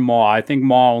beating on Maw. I think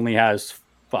Maw only has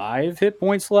 5 hit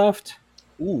points left.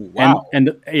 Ooh, wow.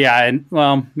 And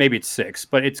well, maybe it's 6,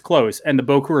 but it's close. And the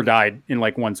Bokur died in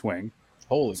like one swing.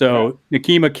 Holy So crap.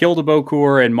 Nekima killed a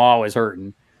Bokur and Maw was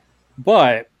hurting.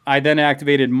 But I then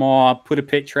activated Maw, put a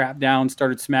pit trap down,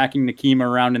 started smacking Nekima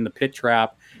around in the pit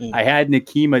trap. I had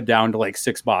Nekima down to like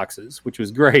 6 boxes, which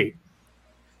was great.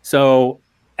 So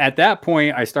at that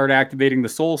point, I started activating the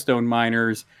Soulstone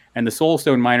miners, and the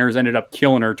Soulstone miners ended up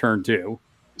killing her turn 2.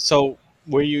 So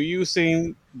were you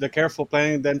using the careful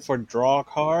planning then for draw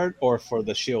card or for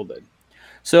the shielded?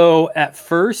 So at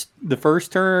first, the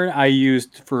first turn I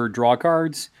used for draw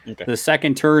cards. Okay. The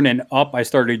second turn and up, I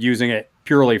started using it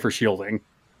purely for shielding.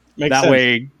 Makes That sense.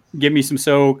 way, give me some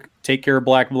soak, take care of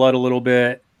Black Blood a little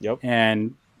bit. Yep.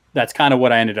 And that's kind of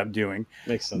what I ended up doing.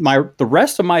 Makes sense. The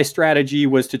rest of my strategy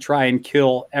was to try and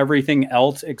kill everything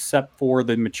else except for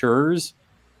the matures,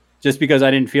 just because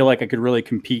I didn't feel like I could really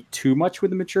compete too much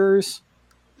with the matures.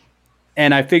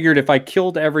 And I figured if I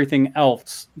killed everything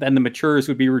else, then the matures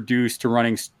would be reduced to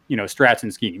running, strats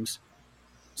and schemes.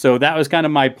 So that was kind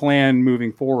of my plan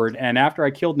moving forward. And after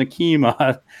I killed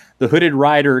Nekima, the Hooded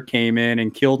Rider came in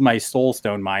and killed my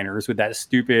Soulstone miners with that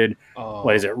stupid,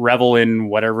 what is it, Revel in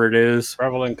whatever it is.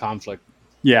 Revel in Conflict.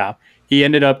 Yeah. He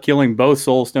ended up killing both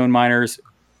Soulstone miners,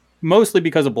 mostly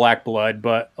because of Black Blood,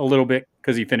 but a little bit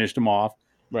because he finished them off.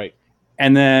 Right.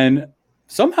 And then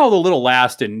somehow the Little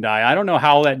Lass didn't die. I don't know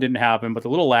how that didn't happen, but the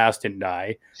Little Lass didn't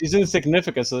die. She's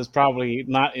insignificant, so it's probably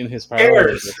not in his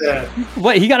priorities.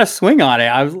 But he got a swing on it.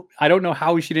 I don't know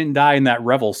how she didn't die in that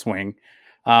Revel swing.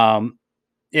 Yeah,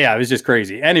 it was just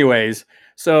crazy. Anyways,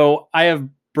 so I have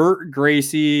Bert,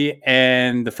 Gracie,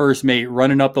 and the first mate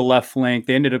running up the left flank.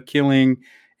 They ended up killing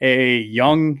a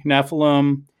young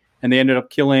Nephilim, and they ended up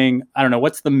killing, I don't know,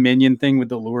 what's the minion thing with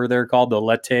the lure there called? The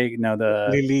Lete? No, the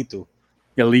Lilitu.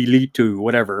 Lilitu,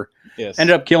 whatever. Yes.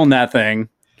 Ended up killing that thing.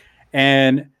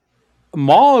 And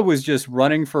Maw was just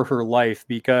running for her life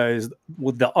because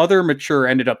the other mature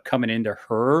ended up coming into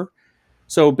her.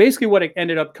 So basically what it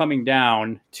ended up coming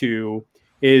down to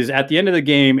is at the end of the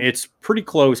game, it's pretty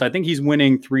close. I think he's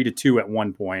winning 3-2 at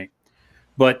one point.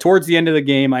 But towards the end of the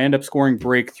game, I end up scoring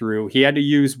Breakthrough. He had to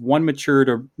use one mature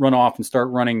to run off and start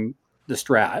running the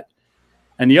strat.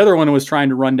 And the other one was trying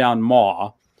to run down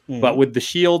Maw. But with the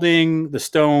shielding, the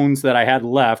stones that I had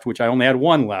left, which I only had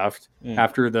one left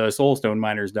after the Soulstone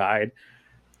miners died,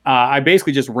 I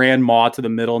basically just ran Maw to the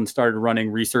middle and started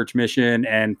running Research Mission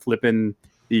and flipping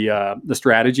the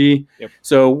strategy. Yep.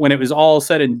 So when it was all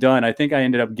said and done, I think I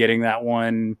ended up getting that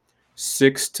one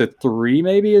 6-3,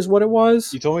 maybe is what it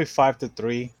was. You told me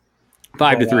 5-3.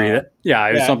 5-3. Yeah,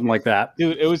 it was something like that.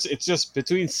 Dude, it's just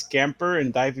between Scamper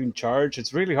and Diving Charge.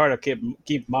 It's really hard to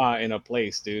keep Ma in a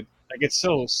place, dude. Like it's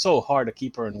so hard to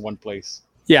keep her in one place.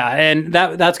 Yeah, and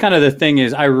that's kind of the thing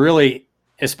is I really,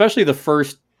 especially the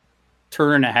first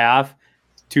turn and a half,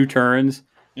 2 turns,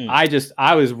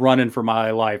 I was running for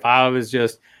my life. I was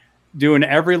just doing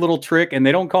every little trick, and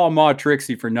they don't call Maw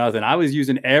Trixie for nothing. I was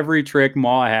using every trick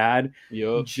Maw had,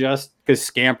 just because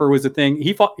Scamper was a thing.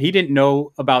 He didn't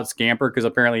know about Scamper because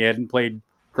apparently he hadn't played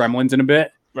Gremlins in a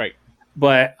bit. Right.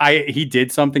 But he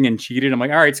did something and cheated. I'm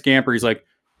like, all right, Scamper. He's like,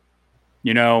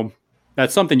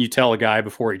 that's something you tell a guy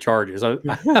before he charges. Like,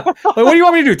 what do you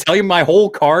want me to do? Tell you my whole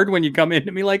card when you come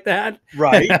into me like that?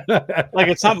 Right. Like,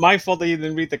 it's not my fault that you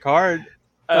didn't read the card.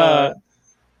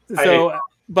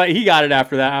 But he got it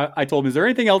after that. I told him, "Is there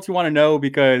anything else you want to know?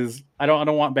 Because I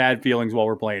don't want bad feelings while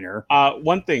we're playing her."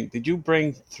 One thing, did you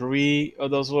bring 3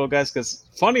 of those little guys? Because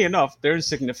funny enough, they're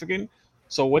insignificant.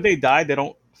 So when they die, they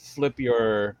don't flip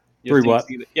your 3 what?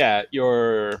 either. Yeah,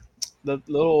 the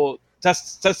little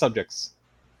test subjects.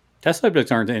 Test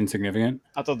subjects aren't insignificant.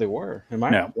 I thought they were. Am I?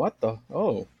 No. What the?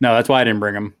 Oh, No, that's why I didn't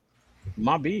bring them.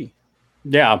 my B.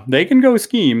 Yeah, they can go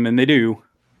scheme, and they do.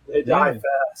 They die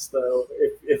fast, though,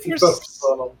 if you focus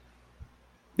on them.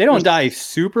 They don't die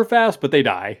super fast, but they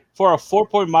die. For a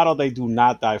 4-point model, they do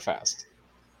not die fast.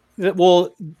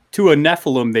 Well, to a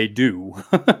Nephilim, they do.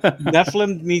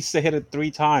 Nephilim needs to hit it 3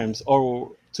 times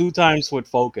or 2 times with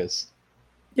focus.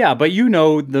 Yeah, but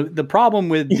the problem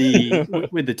with the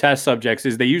with the test subjects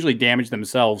is they usually damage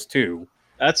themselves too.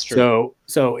 That's true.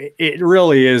 So it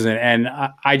really isn't, and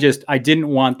I didn't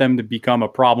want them to become a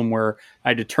problem where I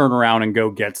had to turn around and go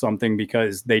get something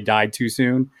because they died too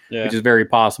soon, which is very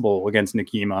possible against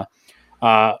Nekima.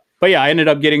 But yeah, I ended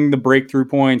up getting the breakthrough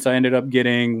points. I ended up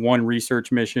getting 1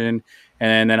 research mission,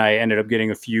 and then I ended up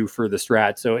getting a few for the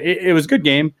strat. So it was a good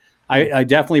game. I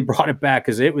definitely brought it back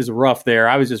because it was rough there.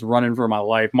 I was just running for my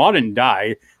life. Maw didn't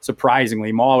die,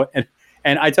 surprisingly. Maw,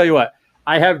 and I tell you what,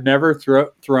 I have never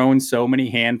thrown so many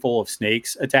handful of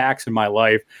snakes attacks in my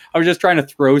life. I was just trying to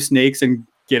throw snakes and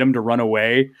get them to run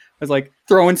away. I was like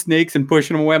throwing snakes and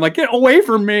pushing them away. I'm like, get away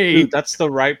from me. Dude, that's the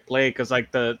right play because like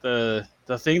the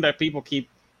thing that people keep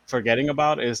forgetting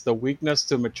about is the weakness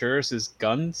to matures is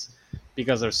guns.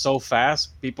 Because they're so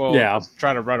fast, people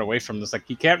try to run away from this. Like,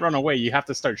 you can't run away. You have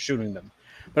to start shooting them.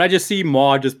 But I just see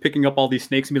Maw just picking up all these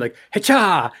snakes and be like,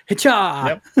 "Hitcha,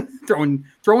 hitcha,"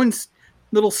 throwing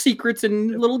little secrets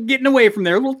and little getting away from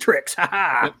there, little tricks. Ha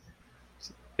ha.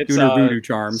 It's doing her voodoo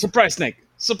charms. Surprise snake.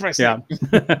 Yeah.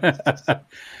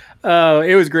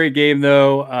 It was a great game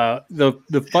though.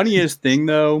 The funniest thing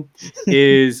though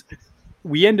is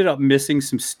we ended up missing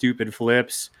some stupid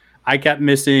flips. I kept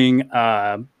missing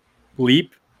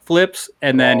leap flips,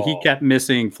 and then he kept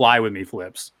missing fly with me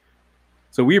flips.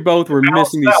 So we both were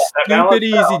missing these stupid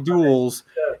easy duels,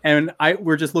 and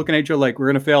we're just looking at each other like, we're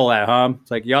gonna fail that, huh?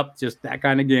 It's like, yep, just that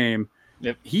kind of game.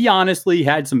 Yep. He honestly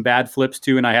had some bad flips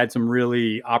too, and I had some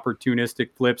really opportunistic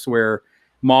flips where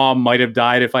Mom might have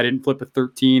died if I didn't flip a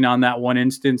 13 on that one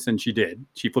instance, and she did.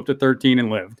 She flipped a 13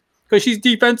 and lived because she's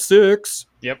defense 6.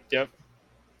 Yep.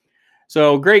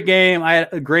 So great game. I had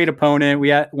a great opponent.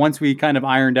 Once we kind of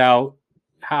ironed out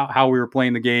how we were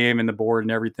playing the game and the board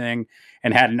and everything,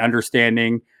 and had an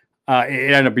understanding,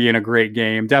 it ended up being a great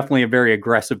game. Definitely a very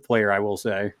aggressive player, I will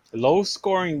say. Low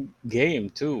scoring game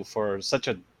too for such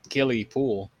a killy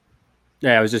pool.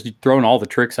 Yeah, I was just throwing all the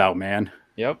tricks out, man.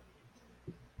 Yep.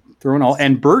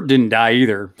 And Bert didn't die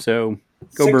either. So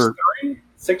go 6-3? Bert.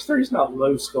 6-3 is not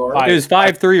low scoring. It was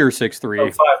 5-3 or 6-3. Oh,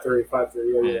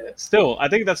 5-3. Yeah. Still, I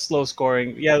think that's low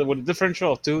scoring. Yeah, with a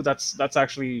differential of 2, that's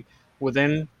actually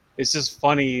within. It's just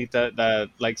funny that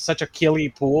like such a killy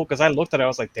pool, because I looked at it, I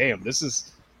was like, damn, this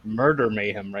is murder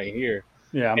mayhem right here.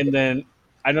 Yeah. And then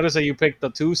I noticed that you picked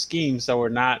the 2 schemes that were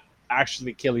not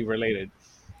actually killy related.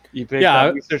 You picked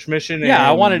the research mission. Yeah,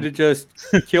 I wanted to just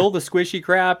kill the squishy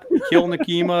crap, kill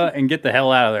Nekima, and get the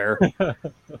hell out of there.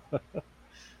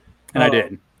 And I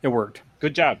did. It worked.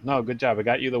 Good job. No, good job. I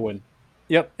got you the win.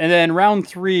 Yep. And then round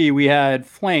 3, we had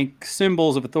flank,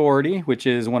 Symbols of Authority, which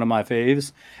is one of my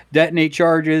faves. Detonate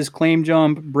charges, claim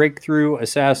jump, breakthrough,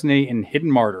 assassinate, and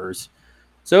hidden martyrs.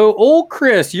 So, old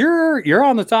Chris, you're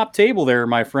on the top table there,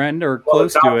 my friend, or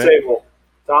close to it.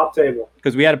 Top table.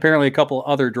 Because we had apparently a couple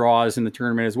other draws in the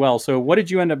tournament as well. So, what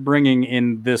did you end up bringing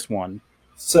in this one?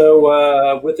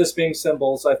 So, with this being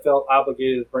Symbols, I felt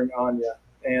obligated to bring Anya.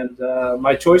 And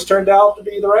my choice turned out to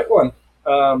be the right one.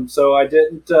 So I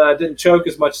didn't choke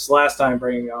as much as last time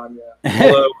bringing Anya.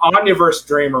 Although Anya versus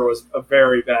Dreamer was a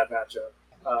very bad matchup,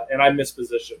 and I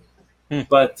mispositioned.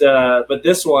 But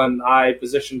this one I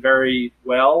positioned very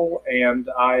well, and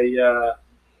I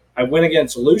went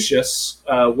against Lucius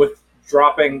with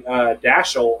dropping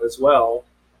Dashel as well.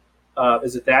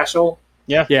 Is it Dashel?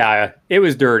 Yeah. It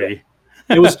was dirty.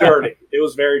 It was dirty. It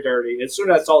was very dirty. As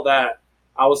soon as I saw that,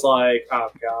 I was like, oh,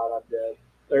 God, I'm dead.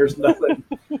 There's nothing.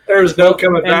 There's no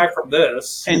coming back from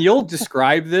this. And you'll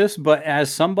describe this, but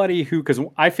as somebody who, because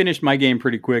I finished my game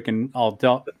pretty quick, and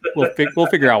we'll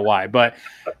figure out why. But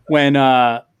when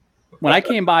I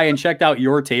came by and checked out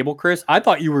your table, Chris, I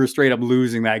thought you were straight up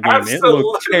losing that game. Absolutely. It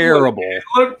looked terrible. It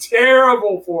looked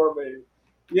terrible for me.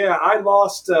 Yeah, I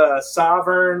lost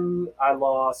Sovereign. I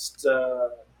lost a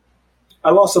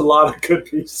lot of good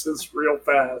pieces real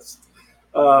fast.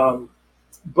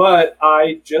 But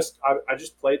I just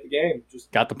played the game.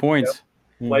 Just got the points.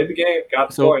 played the game, got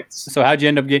the So, points. so how'd you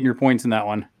end up getting your points in that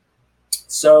one?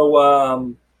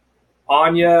 So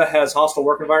Anya has hostile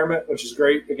work environment, which is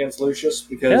great against Lucius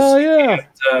because Hell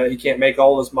yeah. he can't make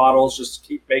all his models just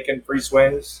keep making free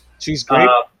swings. She's great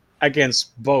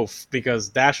against both because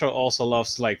Dasher also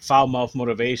loves like foul mouth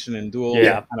motivation and dual.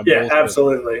 Yeah. kind of Yeah, bullshit.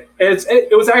 absolutely.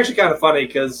 It was actually kind of funny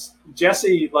because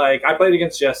Jesse, like I played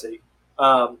against Jesse,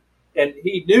 and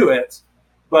he knew it,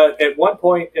 but at one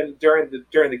point during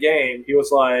the game, he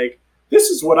was like, "This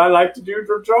is what I like to do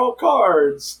to draw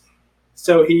cards."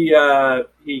 So he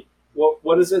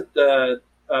what is it?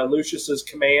 Lucius's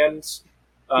commands.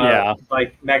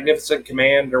 Like Magnificent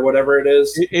Command or whatever it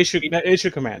is. Issue command. Issue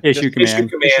command. Issue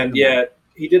command. Yeah,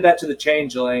 he did that to the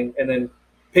Changeling and then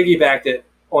piggybacked it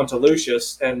onto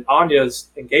Lucius. And Anya's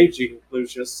engaging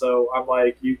Lucius, so I'm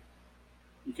like, you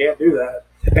can't do that.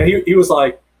 And he was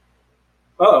like,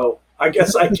 oh, I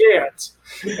guess I can't.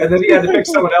 And then he had to pick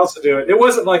someone else to do it. It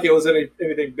wasn't like it was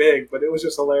anything big, but it was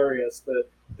just hilarious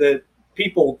that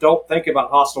people don't think about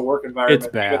hostile work environment.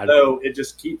 It's bad. Even though it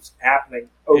just keeps happening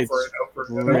over and over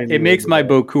and over. It makes my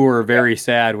Bokur very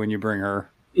sad when you bring her.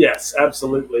 Yes,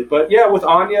 absolutely. But yeah, with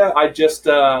Anya, I just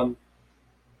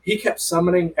he kept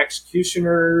summoning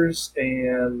executioners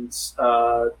and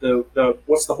the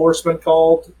what's the horseman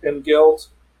called in Guild?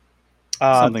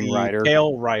 Something the Rider.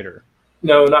 Pale Rider.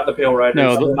 No, not the Pale Rider.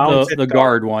 No, the Mounted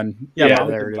guard one. Yeah, Yeah,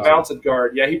 mounted there it is. Mounted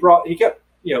Guard. Yeah, he kept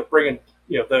bringing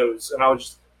those, and I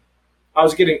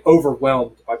was getting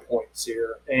overwhelmed by points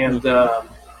here, and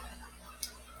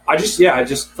I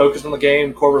just focused on the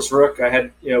game. Corvus Rook, I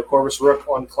had Corvus Rook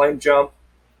on Claim Jump,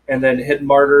 and then Hidden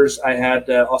Martyrs, I had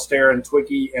Austere and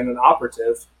Twiggy and an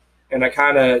Operative, and I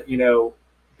kind of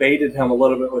baited him a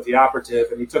little bit with the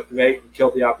Operative, and he took the bait and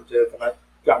killed the Operative, and that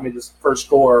got me this first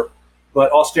score. But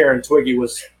Austere and Twiggy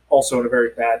was also in a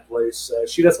very bad place.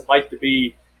 She doesn't like to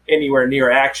be anywhere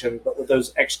near action, but with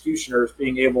those executioners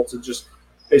being able to just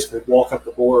basically walk up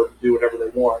the board and do whatever they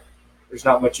want, there's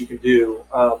not much you can do.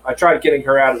 I tried getting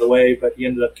her out of the way, but he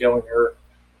ended up killing her.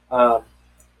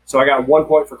 So I got 1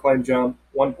 point for Claim Jump,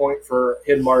 1 point for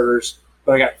Hidden Martyrs,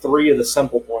 but I got 3 of the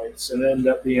simple points, and it ended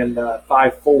up being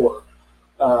 5-4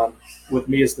 with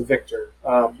me as the victor,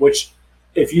 which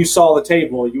if you saw the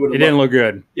table, you would have. It didn't look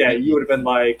good. Yeah, you would have been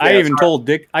like. I even told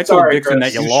Dixon Chris.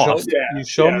 that you lost. You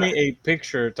showed me a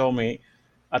picture. Told me,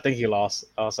 I think he lost.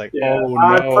 I was like, yeah, oh no.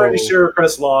 I'm pretty sure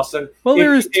Chris lost. And Well,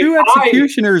 there was 2 if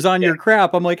executioners on your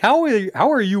crap. I'm like, how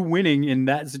are you winning in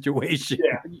that situation?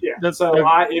 Yeah. So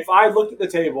if I looked at the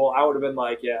table, I would have been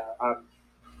like,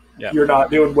 you're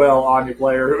not doing well on your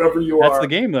player, whoever you are. That's the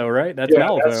game, though, right? That's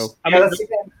Malvo. That's the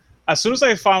game. As soon as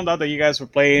I found out that you guys were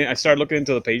playing, I started looking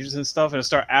into the pages and stuff, and I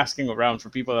started asking around for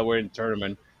people that were in the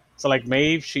tournament. So, like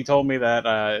Maeve, she told me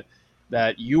that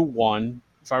that you won,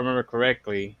 if I remember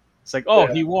correctly. It's like,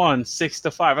 he won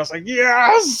 6-5. I was like,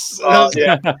 yes.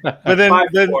 But then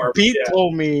Pete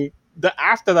told me that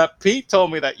after that, Pete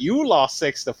told me that you lost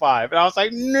 6-5, and I was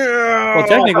like, no. Well,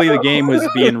 technically, the game was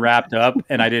being wrapped up,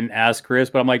 and I didn't ask Chris,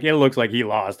 but I'm like, it looks like he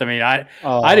lost. I mean,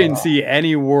 I didn't see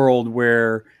any world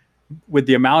where, with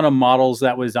the amount of models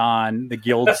that was on the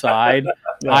Guild side,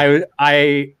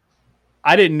 I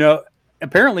didn't know.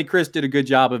 Apparently, Chris did a good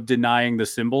job of denying the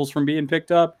symbols from being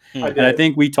picked up. And I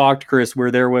think we talked, Chris, where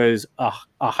there was a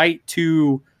height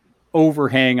 2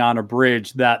 overhang on a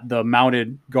bridge that the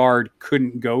mounted guard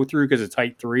couldn't go through because it's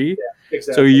height 3. Yeah,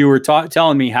 exactly. So you were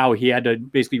telling me how he had to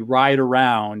basically ride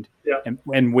around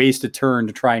and waste a turn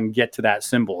to try and get to that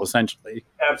symbol, essentially.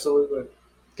 Absolutely.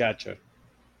 Gotcha.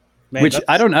 Man, Which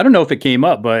I don't know if it came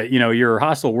up, but your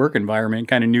hostile work environment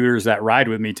kind of neuters that ride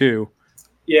with me too.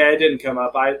 Yeah, it didn't come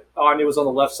up. Anya was on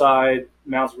the left side,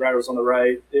 Mounted Rider was on the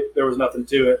right. There was nothing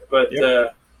to it, but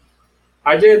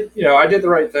I did the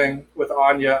right thing with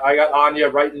Anya. I got Anya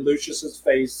right in Lucius's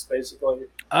face, basically.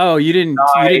 Oh, you didn't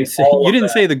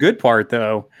say the good part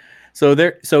though. So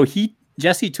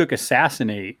Jesse took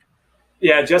Assassinate.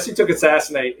 Yeah, Jesse took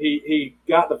Assassinate. He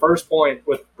got the first point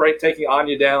with taking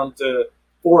Anya down to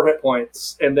 4 hit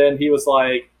points, and then he was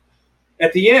like,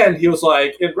 at the end, he was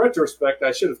like, in retrospect,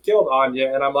 I should have killed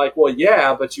Anya, and I'm like, well,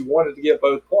 yeah, but you wanted to get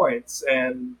both points,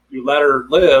 and you let her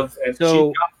live, and she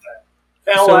got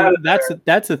that.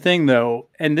 That's the thing, though,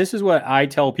 and this is what I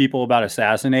tell people about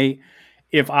Assassinate.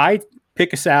 If I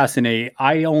pick Assassinate,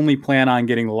 I only plan on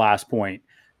getting the last point,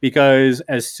 because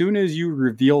as soon as you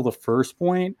reveal the first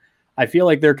point, I feel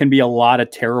like there can be a lot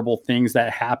of terrible things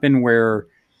that happen where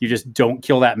you just don't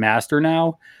kill that master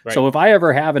now. Right. So if I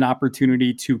ever have an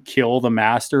opportunity to kill the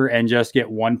master and just get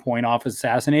 1 point off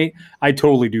Assassinate, I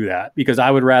totally do that because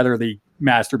I would rather the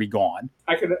master be gone.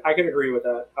 I can agree with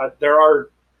that. There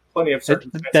are plenty of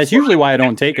circumstances. That's usually why I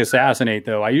don't take Assassinate,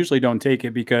 though. I usually don't take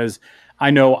it because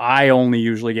I know I only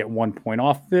usually get 1 point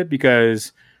off of it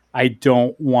because I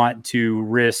don't want to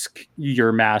risk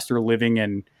your master living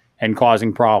and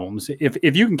causing problems.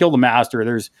 If you can kill the master,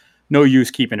 there's no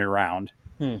use keeping it around.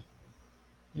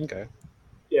 Okay.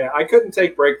 Yeah, I couldn't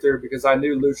take Breakthrough because I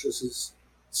knew Lucius's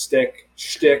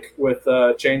shtick with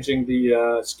changing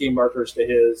the scheme markers to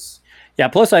his. Yeah.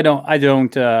 Plus, I don't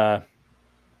have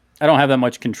that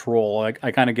much control.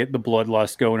 I kind of get the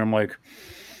bloodlust going. I'm like,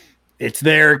 it's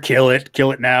there. Kill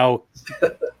it now.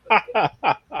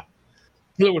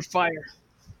 Kill it with fire.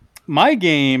 My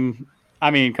game. I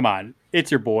mean, come on.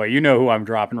 It's your boy. You know who I'm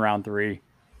dropping round 3.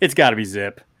 It's got to be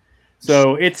Zip.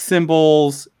 So it's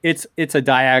symbols. It's a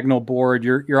diagonal board.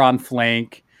 You're on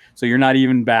flank, so you're not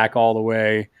even back all the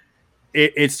way.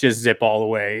 It's just Zip all the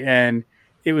way. And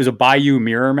it was a Bayou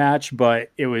mirror match, but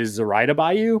it was Zoraida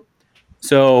Bayou.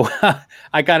 So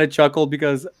I kind of chuckled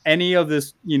because any of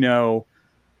this,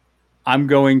 I'm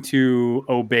going to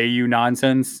obey you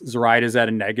nonsense. Zoraida's at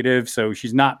a negative, so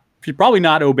she's probably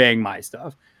not obeying my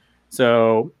stuff.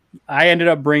 So I ended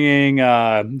up bringing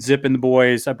Zip and the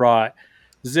boys. I brought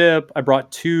Zip. I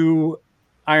brought 2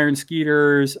 Iron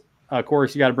Skeeters. Of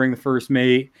course, you got to bring the first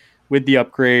mate with the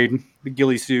upgrade, the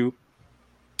ghillie suit.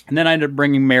 And then I ended up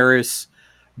bringing Maris,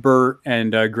 Bert,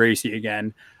 and Gracie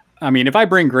again. I mean, if I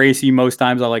bring Gracie, most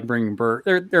times I like bringing Bert.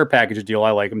 They're a package deal.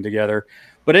 I like them together.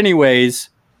 But anyways,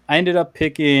 I ended up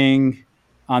picking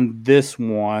on this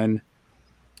one.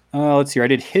 Let's see. I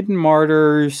did Hidden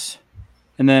Martyrs,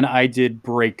 and then I did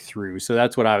Breakthrough. So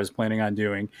that's what I was planning on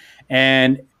doing.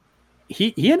 And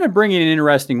he ended up bringing an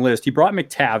interesting list. He brought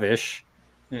McTavish,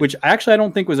 which actually I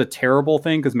don't think was a terrible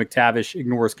thing because McTavish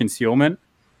ignores concealment.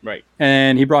 Right.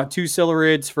 And he brought 2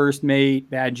 Silurids, First Mate,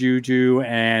 Bad Juju,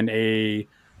 and a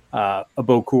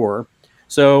Bokur.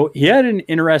 So he had an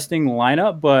interesting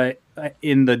lineup, but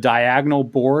in the diagonal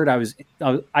board,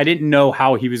 I didn't know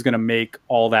how he was going to make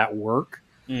all that work.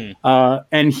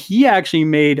 And he actually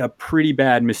made a pretty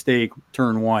bad mistake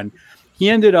turn 1. He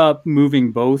ended up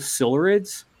moving both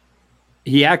Silurids.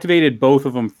 He activated both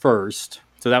of them first.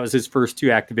 So that was his first 2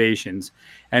 activations.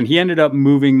 And he ended up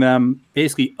moving them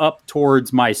basically up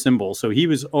towards my symbol. So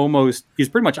he's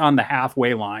pretty much on the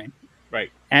halfway line.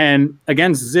 Right. And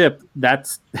against Zip,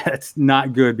 that's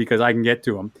not good because I can get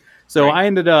to him. So I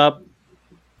ended up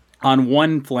on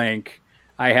one flank.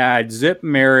 I had Zip,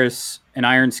 Maris, an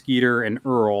Iron Skeeter, and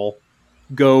Earl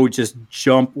go just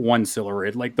jump 1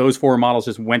 Silurid. Like those 4 models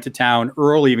just went to town.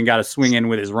 Earl even got a swing in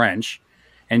with his wrench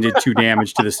and did 2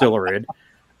 damage to the Silurid.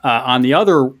 On the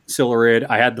other Silurid,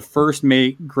 I had the first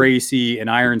mate, Gracie, an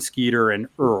Iron Skeeter, and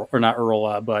Earl, or not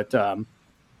Earl, but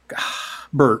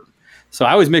Bert. So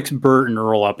I always mix Bert and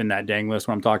Earl up in that dang list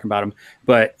when I'm talking about them.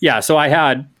 But yeah, so I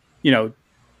had,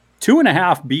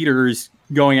 2.5 beaters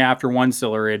going after 1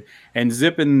 Silurid and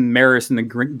Zip and Maris and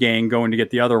the gang going to get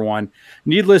the other one.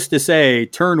 Needless to say,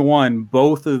 turn 1,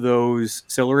 both of those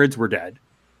Silurids were dead.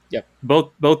 Yep.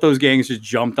 Both those gangs just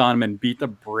jumped on him and beat the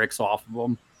bricks off of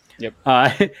them. Yep.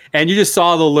 And you just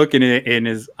saw the look in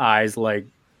his eyes, like,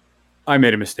 I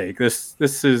made a mistake. This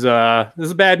is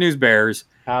bad news bears.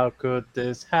 How could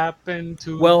this happen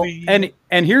to me?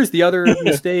 And here's the other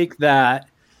mistake that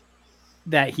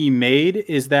he made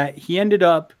is that he ended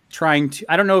up trying to,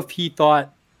 I don't know if he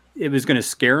thought it was going to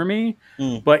scare me,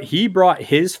 but he brought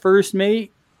his first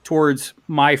mate towards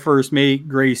my first mate,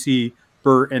 Gracie,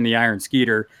 Bert, and the Iron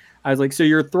Skeeter. I was like, so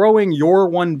you're throwing your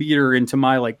 1 beater into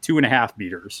my 2.5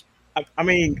 beaters. I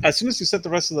mean, as soon as you said the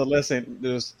rest of the list,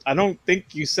 I don't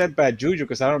think you said Bad Juju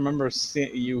because I don't remember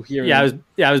seeing you hearing. Yeah,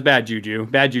 it was Bad Juju.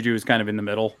 Bad Juju was kind of in the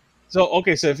middle. So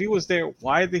if he was there,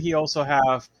 why did he also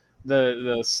have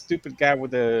the stupid guy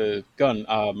with the gun,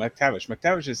 McTavish?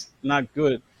 McTavish is not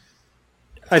good.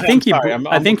 I think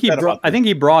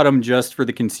he brought him just for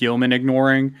the concealment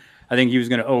ignoring. I think he was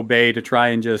going to obey to try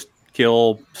and just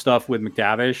kill stuff with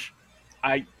McTavish.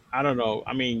 I don't know.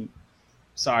 I mean,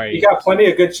 sorry. You got plenty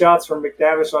of good shots from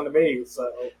McTavish onto me. So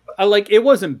it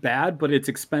wasn't bad, but it's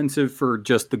expensive for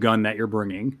just the gun that you're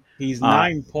bringing. He's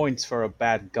 9 points for a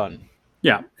bad gun.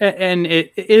 Yeah, and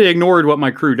it ignored what my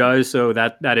crew does, so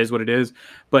that is what it is.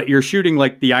 But you're shooting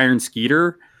like the Iron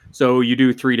Skeeter, so you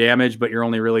do 3 damage, but you're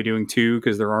only really doing 2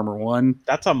 because they're armor 1.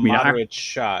 That's a moderate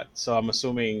shot, so I'm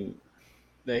assuming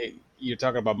you're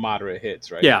talking about moderate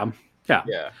hits, right? Yeah.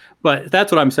 But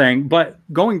that's what I'm saying. But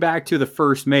going back to the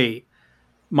first mate,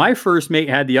 my first mate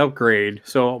had the upgrade,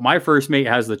 so my first mate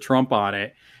has the trump on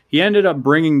it. He ended up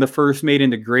bringing the first mate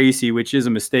into Gracie, which is a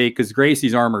mistake because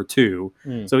Gracie's armor 2.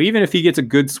 So even if he gets a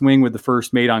good swing with the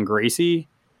first mate on Gracie,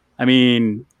 I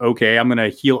mean, okay, I'm going to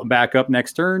heal it back up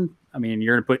next turn. I mean,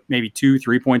 you're going to put maybe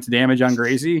 2-3 points of damage on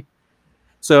Gracie.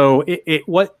 So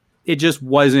it just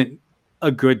wasn't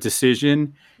a good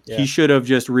decision. Yeah. He should have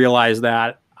just realized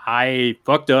that I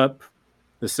fucked up.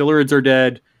 The Silurids are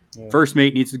dead. Yeah. First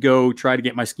mate needs to go try to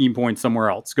get my scheme points somewhere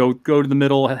else. Go to the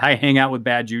middle, hang out with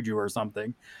Bad Juju or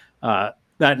something.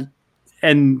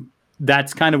 And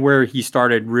that's kind of where he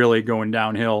started really going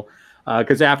downhill.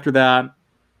 Because after that,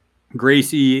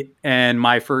 Gracie and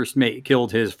my first mate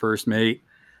killed his first mate.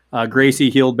 Gracie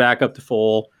healed back up to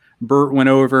full. Bert went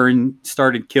over and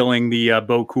started killing the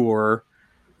Bokur.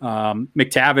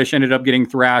 McTavish ended up getting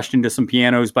thrashed into some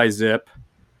pianos by Zip.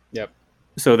 Yep.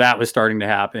 So that was starting to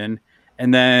happen.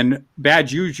 And then Bad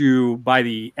Juju, by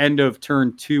the end of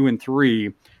turn 2 and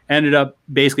 3, ended up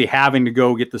basically having to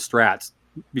go get the strats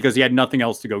because he had nothing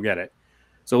else to go get it.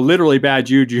 So literally Bad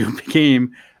Juju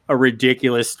became a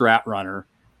ridiculous strat runner.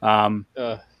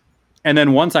 And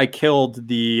then once I killed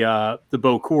the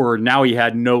Bokur, now he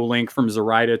had no link from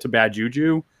Zoraida to Bad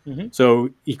Juju. Mm-hmm. So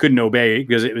he couldn't obey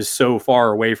because it was so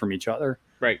far away from each other.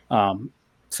 Right.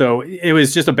 So it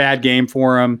was just a bad game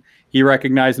for him. He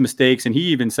recognized the mistakes, and he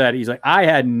even said, he's like, I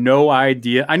had no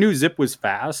idea. I knew Zip was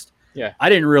fast. Yeah. I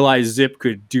didn't realize Zip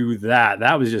could do that.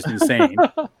 That was just insane.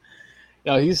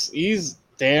 No, he's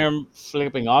damn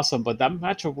flipping awesome, but that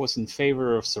matchup was in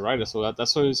favor of Zoraida, so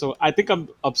that's why. So I think I'm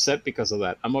upset because of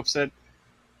that. I'm upset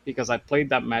because I played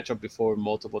that matchup before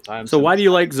multiple times. So why do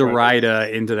you like Zoraida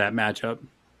into that matchup?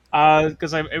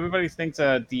 Because everybody thinks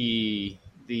that the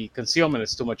concealment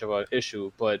is too much of an issue,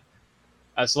 but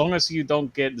as long as you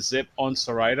don't get Zip on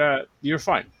Zoraida, you're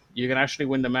fine. You can actually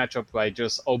win the matchup by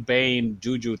just obeying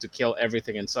Juju to kill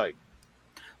everything in sight.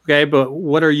 Okay, but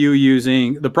what are you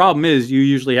using? The problem is you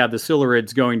usually have the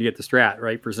Silurids going to get the strat,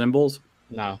 right, for symbols?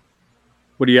 No.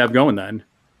 What do you have going then?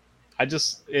 I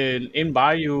just, in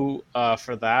Bayou,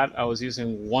 for that, I was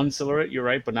using one Silurid, you're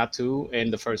right, but not two,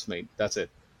 and the first mate. That's it.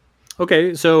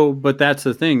 Okay, so, but that's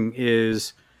the thing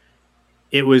is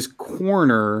it was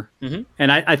corner,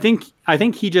 and I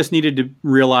think he just needed to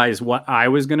realize what I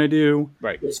was going to do.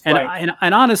 Right. And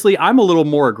honestly, I'm a little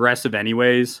more aggressive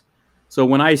anyways. So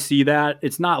when I see that,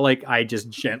 it's not like I just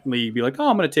gently be like, oh,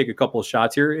 I'm going to take a couple of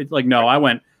shots here. It's like, no, I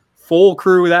went full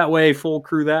crew that way.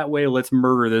 Let's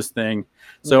murder this thing.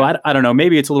 So I don't know.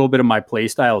 Maybe it's a little bit of my play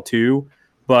style too.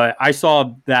 But I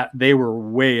saw that they were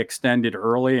way extended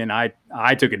early, and I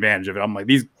took advantage of it. I'm like,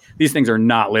 these things are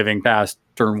not living past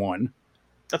turn 1.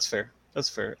 That's fair.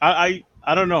 I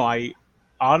don't know.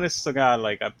 Honest to God,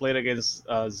 like I played against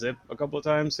Zip a couple of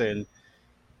times, and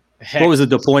what was the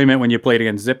deployment when you played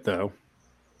against Zip though?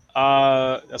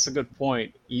 That's a good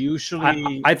point.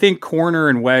 Usually, I think corner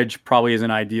and wedge probably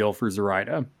isn't ideal for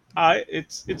Zoraida.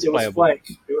 It's playable. Flank.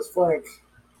 It was flank.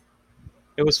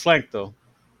 It was flank though.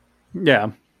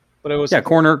 Yeah, but it was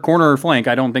corner or flank.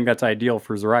 I don't think that's ideal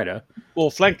for Zoraida. Well,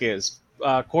 flank is.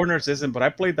 Corners isn't, but I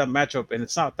played that matchup and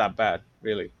it's not that bad,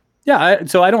 really. Yeah,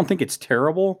 so I don't think it's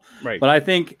terrible. Right. But I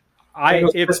think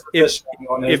if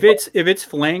it's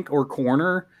flank or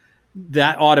corner,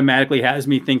 that automatically has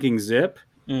me thinking Zip.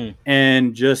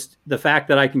 And just the fact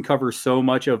that I can cover so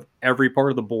much of every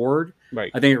part of the board,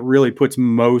 right? I think it really puts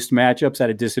most matchups at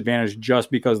a disadvantage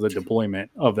just because of the deployment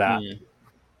of that.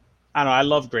 I don't know. I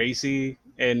love Gracie,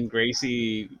 and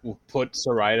Gracie put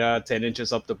Zoraida 10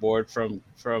 inches up the board from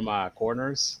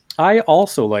corners. I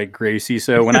also like Gracie,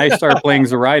 so when I start playing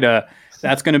Zoraida,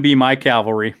 that's going to be my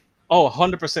cavalry. Oh,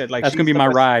 100%. Like that's going to be my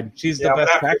ride. She's the best. I'm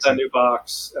gonna have to get that new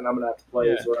box, and I'm going to have to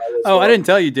play Zoraida. Oh, I didn't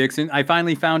tell you, Dixon. I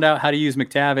finally found out how to use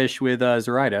McTavish with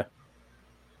Zoraida.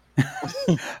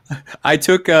 I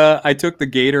took the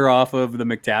gator off of the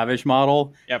McTavish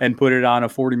model and put it on a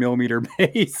 40mm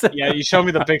base. Yeah, you show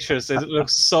me the pictures. It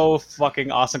looks so fucking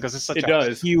awesome because it's such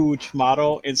a huge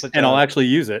model in such. And I'll actually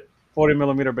use it.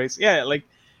 40mm base. Yeah, like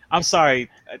I'm sorry,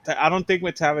 I don't think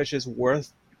McTavish is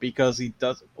worth because he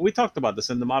does. We talked about this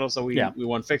in the models that we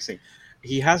want fixing.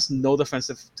 He has no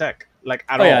defensive tech, like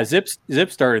at all. Yeah,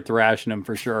 Zip started thrashing him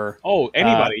for sure. Oh,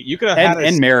 anybody you could have had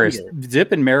and Maris,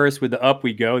 Zip and Maris with the up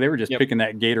we go. They were just picking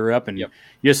that gator up, and you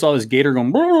just saw this gator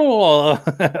going.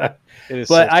 But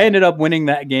I ended up winning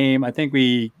that game. I think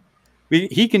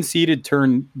he conceded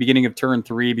beginning of turn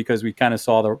 3 because we kind of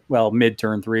saw mid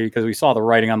turn 3 because we saw the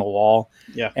writing on the wall.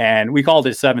 Yeah, and we called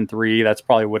it 7-3. That's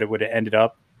probably what it would have ended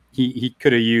up. He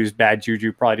could have used Bad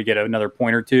Juju probably to get another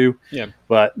point or two. Yeah.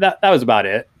 But that was about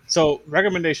it. So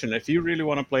recommendation, if you really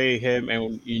want to play him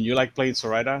and you like playing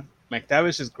Zoraida,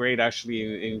 McTavish is great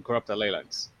actually in Corrupted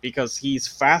Leylands because he's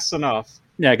fast enough.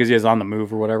 Yeah, because he is on the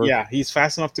move or whatever. Yeah, he's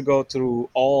fast enough to go through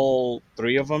all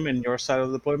 3 of them in your side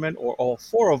of the deployment or all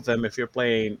 4 of them if you're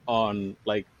playing on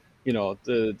like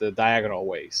the diagonal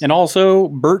ways. And also,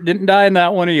 Bert didn't die in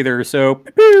that one either. So,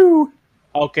 pew!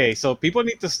 Okay, so people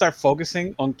need to start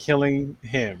focusing on killing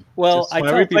him. Well, Just I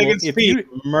whenever tell play people, against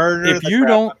Pete, murder if the you crap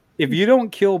don't if you don't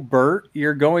kill Bert,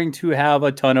 you're going to have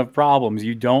a ton of problems.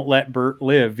 You don't let Bert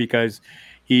live because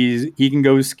he can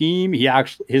go scheme.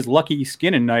 His lucky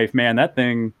skinning knife, man,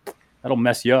 that'll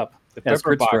mess you up. The That's pepper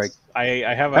crit box. strike.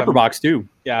 I have Pepper box too.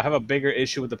 Yeah, I have a bigger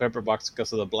issue with the pepper box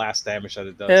because of the blast damage that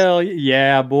it does. Hell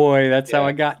yeah, boy! That's how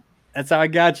Yeah. I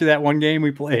got you that one game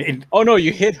we played. Oh no,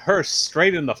 you hit her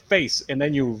straight in the face and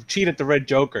then you cheated the red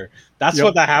Joker. That's Yep.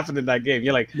 what that happened in that game.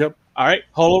 You're like, Yep. all right,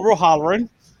 Hollow Halloran,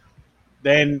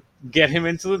 then get him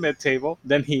into the mid table.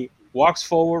 Then he walks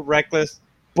forward, reckless,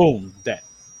 boom, dead.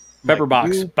 I'm Pepper like,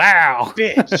 box. you Bow.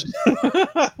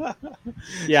 bitch.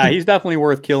 Yeah, he's definitely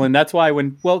worth killing. That's why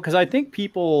because I think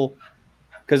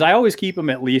because I always keep him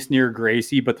at least near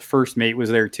Gracie, but the first mate was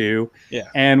there too. Yeah.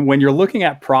 And when you're looking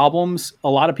at problems, a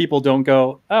lot of people don't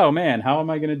go, oh man, how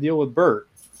am I going to deal with Bert?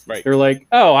 Right. They're like,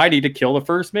 oh, I need to kill the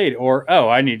first mate, or oh,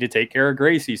 I need to take care of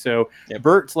Gracie. So Yep.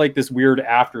 Bert's like this weird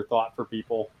afterthought for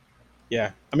people.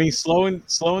 Yeah, I mean, slowing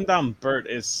down Bert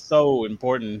is so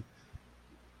important.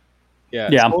 Yeah,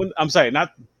 Yeah. I'm sorry,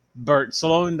 not Bert.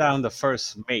 Slowing down the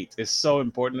first mate is so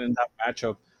important in that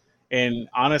matchup. And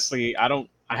honestly, I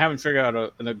haven't figured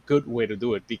out a good way to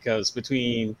do it because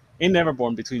in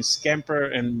Neverborn, between Scamper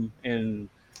and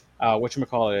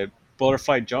whatchamacallit,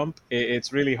 Butterfly Jump,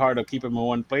 it's really hard to keep him in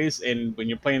one place. And when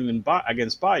you're playing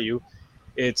against Bayou,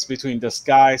 it's between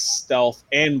Disguise, Stealth,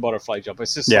 and Butterfly Jump.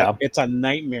 It's just Yeah. it's a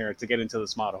nightmare to get into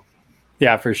this model.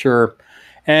 Yeah, for sure.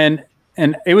 And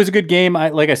it was a good game.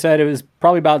 Like I said, it was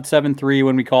probably about 7-3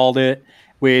 when we called it,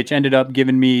 which ended up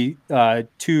giving me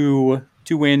two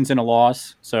wins and a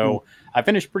loss. So I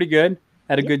finished pretty good,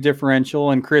 had a good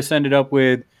differential, and Chris ended up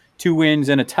with 2 wins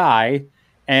and a tie.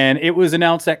 And it was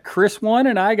announced that Chris won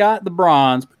and I got the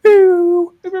bronze.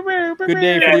 Good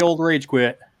day for the old rage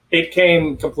quit. It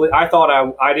came complete. I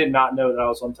thought I did not know that I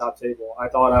was on top table. I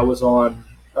thought I was on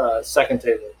second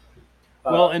table.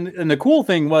 Well, and the cool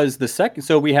thing was the second.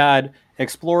 So we had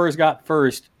Explorers got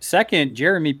first. Second,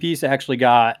 Jeremy Peace actually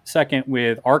got second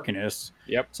with Arcanist.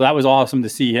 Yep. So that was awesome to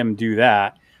see him do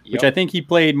that. Which Yep. I think he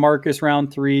played Marcus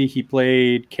round 3. He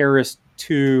played Karis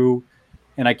 2,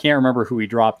 and I can't remember who he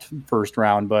dropped first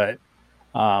round. But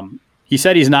he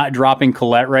said he's not dropping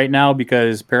Colette right now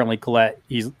because apparently Colette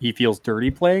he feels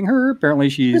dirty playing her. Apparently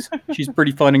she's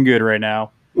pretty fun and good right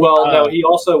now. Well, no, he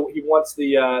wants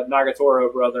the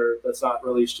Nagatoro brother that's not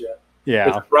released yet. Is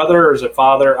Yeah. it brother or is it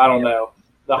father? I don't know.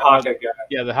 The Haka guy.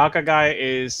 Yeah, the Haka guy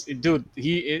is dude.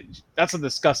 That's a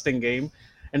disgusting game,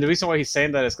 and the reason why he's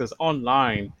saying that is because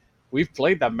online we've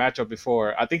played that matchup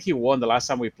before. I think he won the last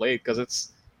time we played because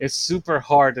it's super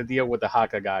hard to deal with the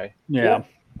Haka guy. Yeah.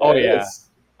 Oh It yeah. is.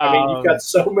 I mean, you've got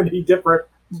so many different.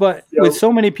 But with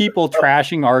so many people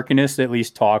trashing Arcanist, at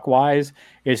least talk wise,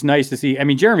 it's nice to see. I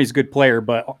mean, Jeremy's a good player,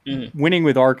 but winning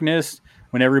with Arcanist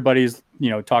when everybody's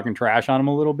talking trash on him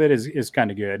a little bit is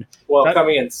kind of good. Well,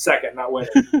 coming in second, not winning.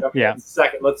 Coming Yeah. in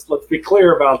second. Let's be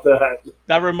clear about that.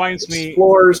 That reminds me.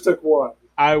 Explorers took one.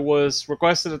 I was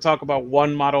requested to talk about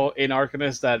one model in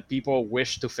Arcanist that people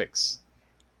wish to fix.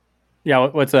 Yeah,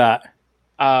 what's that?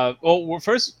 Well,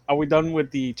 first, are we done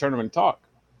with the tournament talk?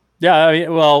 Yeah, I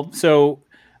mean, well, so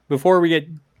before we get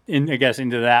in, I guess,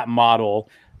 into that model,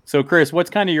 so Chris,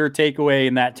 what's kind of your takeaway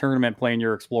in that tournament playing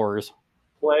your Explorers?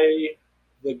 Play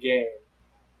the game.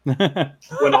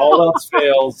 When all else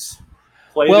fails,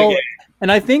 play Well, the game.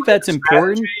 and I think that's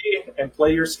important. Strategy and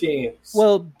play your schemes.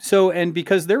 Well, and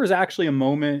because there was actually a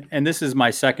moment, and this is my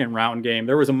second round game,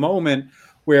 there was a moment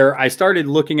where I started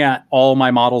looking at all my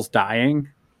models dying.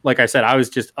 Like I said, I was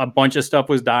just a bunch of stuff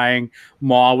was dying.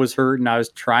 Maw was hurt, and I was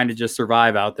trying to just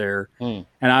survive out there. And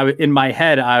in my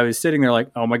head, I was sitting there like,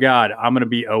 oh my God, I'm going to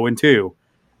be 0-2.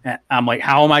 And I'm like,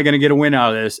 how am I going to get a win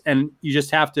out of this? And you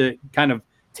just have to kind of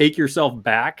take yourself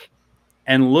back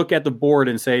and look at the board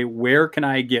and say, where can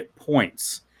I get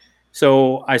points?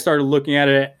 So I started looking at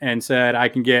it and said, I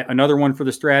can get another one for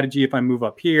the strategy if I move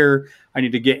up here. I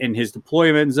need to get in his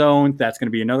deployment zone. That's going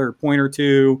to be another point or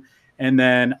 2. And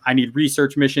then I need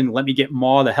research mission. Let me get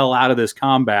Maw the hell out of this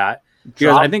combat.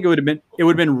 Because I think it would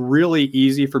have been really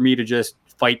easy for me to just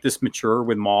fight this mature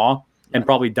with Maw and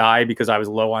probably die because I was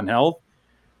low on health.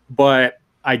 But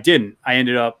I didn't. I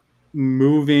ended up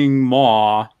moving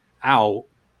Maw out,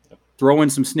 throwing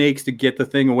some snakes to get the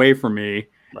thing away from me,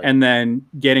 and then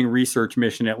getting research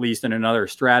mission at least in another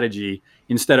strategy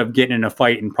instead of getting in a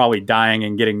fight and probably dying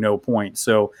and getting no points.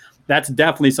 So that's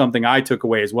definitely something I took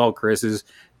away as well, Chris, is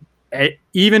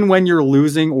even when you're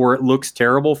losing or it looks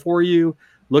terrible for you,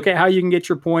 look at how you can get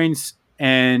your points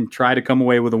and try to come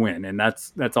away with a win. And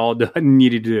that's all I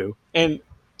needed to do. And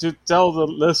to tell the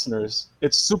listeners,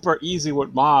 it's super easy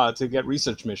with Ma to get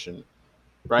research mission,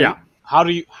 right? Yeah. How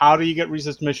do you get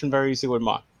research mission very easy with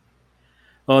Ma?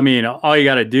 Well, I mean, all you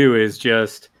got to do is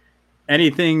just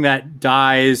anything that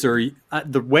dies, or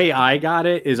the way I got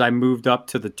it is I moved up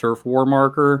to the turf war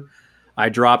marker. I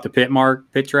dropped a pit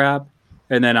trap,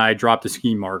 and then I dropped a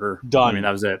scheme marker. Done. I mean,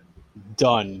 that was it.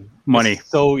 Done. Money. It's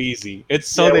so easy. It's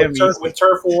so Yeah, damn easy. with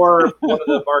turf war, one of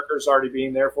the markers already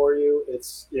being there for you.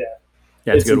 It's Yeah,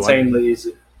 it's a good one. insanely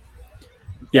easy.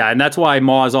 Yeah, and that's why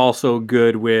Maw's also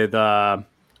good with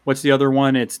what's the other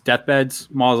one? It's deathbeds.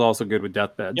 Maw's also good with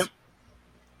deathbeds. Yep.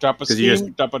 Drop a 'Cause you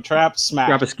scheme, drop a trap, smack.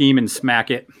 Drop a scheme and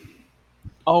smack it.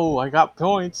 Oh, I got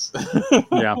points.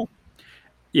 Yeah.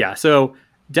 Yeah, so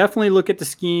definitely look at the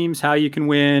schemes, how you can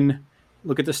win.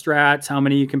 Look at the strats, how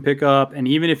many you can pick up. And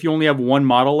even if you only have one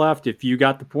model left, if you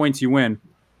got the points, you win.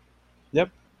 Yep.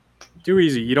 Too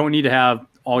easy. You don't need to have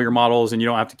all your models, and you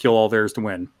don't have to kill all theirs to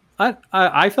win.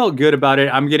 I felt good about it.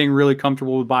 I'm getting really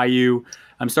comfortable with Bayou.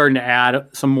 I'm starting to add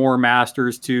some more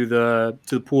masters to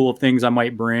the pool of things I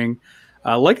might bring.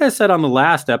 Like I said on the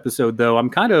last episode, though,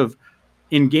 I'm kind of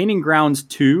in Gaining Grounds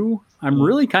 2. I'm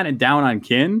really kind of down on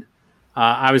Kin.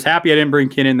 I was happy I didn't bring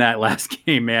Kin in that last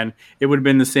game, man. It would have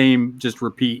been the same, just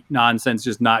repeat nonsense,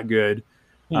 just not good.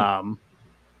 I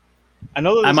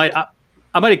know I might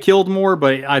have killed more,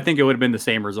 but I think it would have been the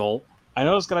same result. I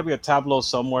know there's gonna be a tableau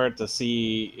somewhere to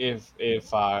see if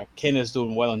Kin is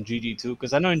doing well in GG2,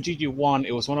 because I know in GG1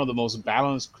 it was one of the most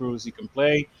balanced crews you can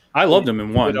play. I loved him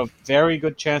in one. With a very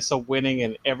good chance of winning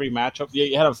in every matchup.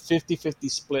 You had a 50-50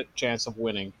 split chance of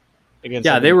winning against.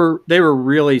 Yeah, they were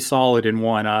really solid in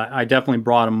one. I definitely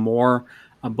brought them more,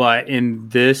 but in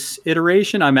this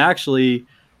iteration, I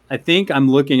think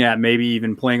I'm looking at maybe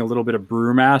even playing a little bit of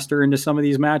Brewmaster into some of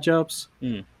these matchups.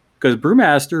 Because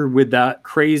Brewmaster with that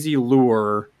crazy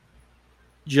lure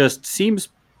just seems,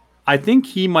 I think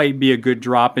he might be a good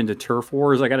drop into Turf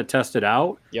Wars. I got to test it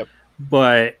out. Yep.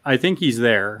 But I think he's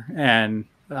there. And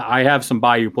I have some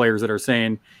Bayou players that are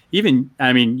saying,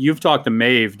 you've talked to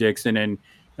Maeve Dixon, and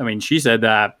I mean, she said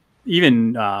that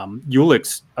even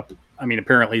Ulix,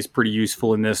 apparently is pretty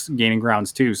useful in this Gaining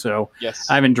Grounds too. So yes.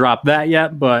 I haven't dropped that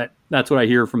yet, but that's what I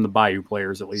hear from the Bayou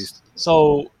players at least.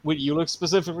 So with Ulix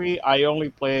specifically, I only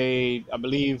played, I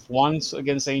believe, once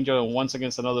against Angel and once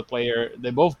against another player.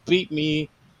 They both beat me,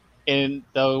 and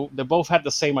they both had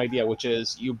the same idea, which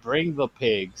is you bring the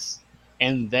pigs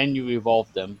and then you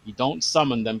evolve them. You don't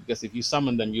summon them, because if you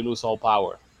summon them, you lose all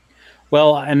power.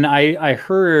 Well, and I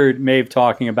heard Maeve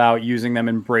talking about using them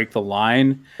and break the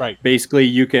line. Right. Basically,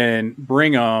 you can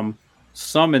bring them,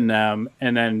 summon them,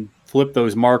 and then flip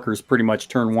those markers pretty much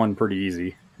turn one pretty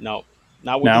easy. No,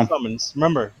 not with the summons.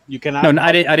 Remember, you cannot. No,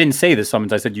 I didn't say the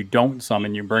summons. I said you don't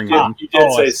summon, you bring them. You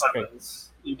did say summons.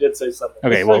 You did say summons.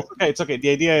 Okay, well, it's okay.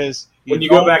 The idea is when you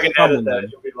go back and edit that,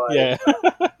 you'll be like,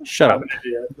 yeah. Shut up.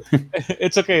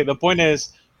 It's okay. The point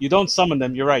is, you don't summon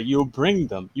them. You're right. You bring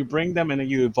them. You bring them, and then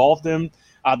you evolve them.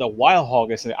 The Wild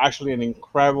Hog is actually an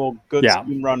incredible good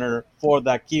scheme runner for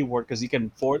that keyword, because you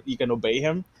can obey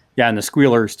him. Yeah, and the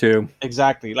Squealers too.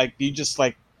 Exactly. Like you just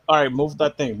all right, move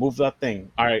that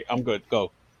thing. All right, I'm good.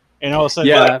 Go. And all of a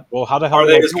sudden, well, how the hell are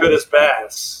they as good as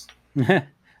Bass? Are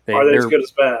they as good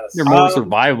as Bass? They're more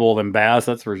survivable than Bass,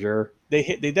 that's for sure. They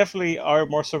definitely are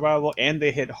more survivable, and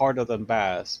they hit harder than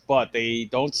Bass, but they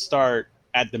don't start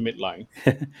at the midline.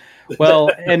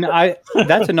 Well, and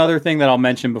that's another thing that I'll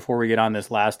mention before we get on this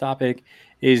last topic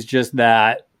is just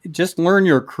learn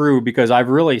your crew, because I've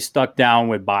really stuck down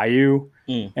with Bayou,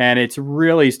 and it's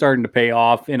really starting to pay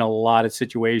off in a lot of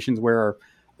situations where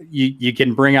you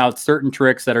can bring out certain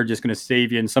tricks that are just going to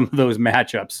save you in some of those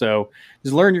matchups. So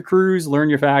just learn your crews, learn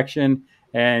your faction,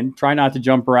 and try not to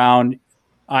jump around.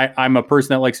 I'm a person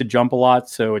that likes to jump a lot,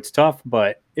 so it's tough,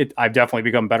 but I've definitely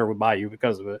become better with Bayou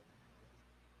because of it.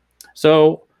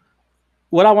 So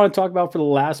what I want to talk about for the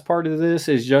last part of this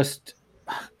is just,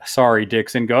 sorry,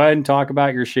 Dixon, go ahead and talk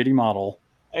about your shitty model.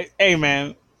 Hey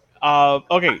man.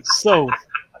 Okay,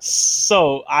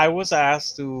 so I was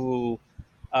asked to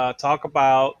talk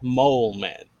about mole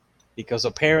men, because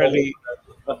apparently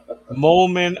mole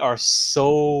men are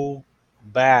so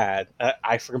bad.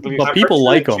 I completely. But people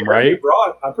like them, right?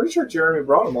 I'm pretty sure Jeremy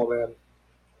brought them all, man,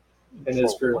 in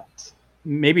his group.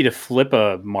 Maybe to flip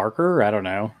a marker. I don't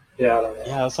know. Yeah, I don't know.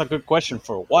 Yeah, that's a good question.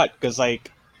 For what? Because I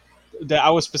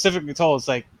was specifically told it's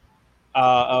like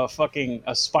a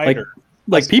spider.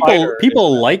 Like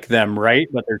people like them, right?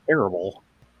 But they're terrible.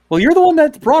 Well, you're the one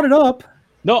that brought it up.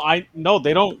 No,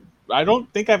 they don't. I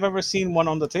don't think I've ever seen one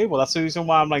on the table. That's the reason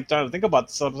why I'm like trying to think about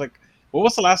this. I was like, What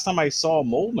was the last time I saw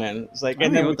Mole Man? It's like, I don't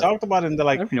and then know we what the- talked about it, and they're I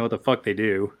like, don't even know what the fuck they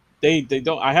do. they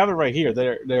don't. I have it right here.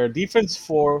 They're defense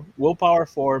 4, willpower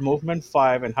 4, movement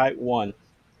 5, and height 1.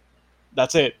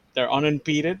 That's it. They're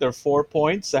unimpeded. They're 4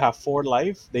 points. They have 4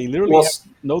 life. They literally Well, have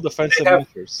no defensive they have-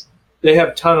 measures. They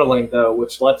have tunneling though,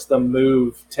 which lets them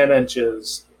move 10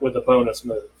 inches with a bonus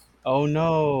move. Oh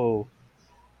no,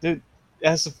 dude!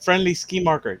 As a friendly ski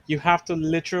marker, you have to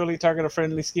literally target a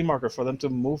friendly ski marker for them to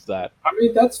move that. I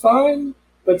mean, that's fine,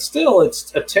 but still,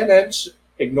 it's a 10-inch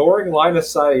ignoring line of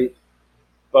sight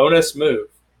bonus move.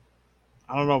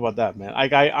 I don't know about that, man.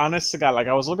 Like, I honest to God, like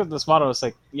I was looking at this model, it's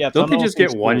like, yeah, Don't they tunnel just get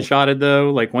seems one cool. shotted though?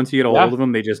 Like once you get a Yeah. hold of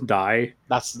them, they just die.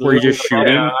 That's Or you just literally-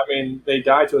 shoot Yeah, him? I mean, they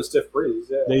die to a stiff breeze.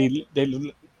 Yeah. They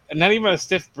and not even a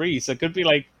stiff breeze. It could be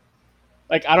like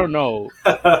I don't know.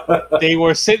 They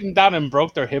were sitting down and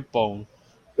broke their hip bone.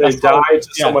 They That's die probably- to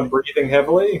yeah. someone breathing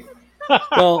heavily.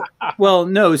 Well,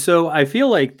 no. So I feel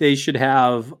like they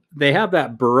have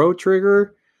that burrow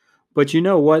trigger, but you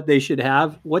know what they should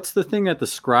have? What's the thing that the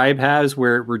scribe has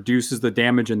where it reduces the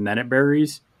damage and then it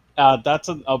buries? That's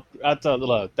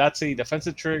a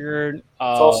defensive trigger. It's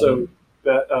also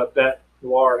Bet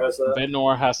Noir has that. Ben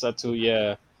Noir has that too.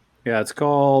 Yeah, Yeah, it's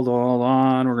called. Hold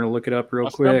on, we're gonna look it up real I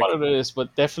forgot quick. what it is,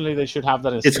 but definitely they should have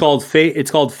that. In It's called Fade.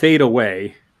 It's called Fade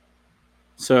Away.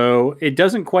 So it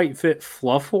doesn't quite fit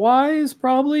fluff wise,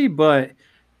 probably, but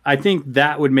I think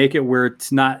that would make it where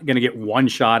it's not going to get one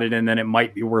shotted, and then it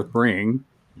might be worth bringing.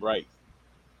 Right.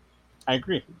 I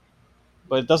agree.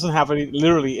 But it doesn't have any.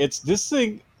 Literally, it's this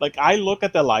thing. Like, I look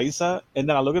at the Eliza, and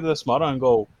then I look at this model and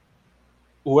go,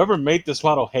 whoever made this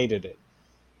model hated it.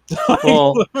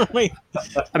 Well, Whoever made-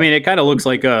 I mean, it kind of looks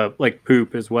like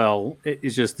poop as well.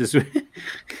 It's just this. a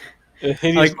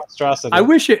hideous like, monstrosity. I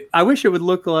wish it would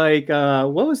look like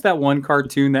what was that one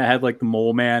cartoon that had like the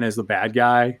mole man as the bad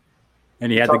guy,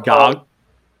 and he had the gog.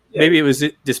 Yeah. Maybe it was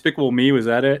Despicable Me. Was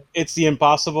that it? It's the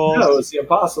Impossible. No, it's the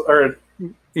Impossible or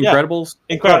Yeah. Incredibles.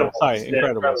 Incredible. Sorry, Yeah,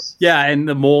 Incredibles. Yeah, and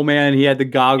the mole man, he had the he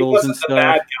goggles and wasn't the stuff.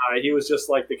 bad guy. He was just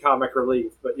like the comic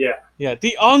relief. But yeah, Yeah,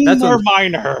 the That's what-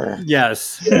 Underminer.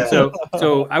 Yes. Yeah.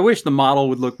 So I wish the model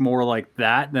would look more like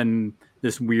that than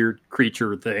this weird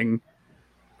creature thing.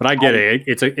 But I get it.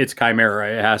 It's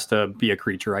Chimera. It has to be a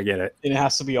creature. I get it. And it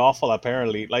has to be awful,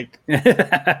 apparently. Like,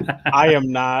 I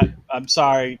am not. I'm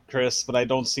sorry, Chris, but I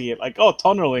don't see it. Like, oh,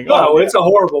 tunneling. no, Oh, it's a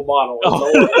horrible model. It's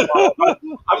a horrible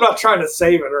model. I'm not trying to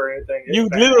save it or anything. It's you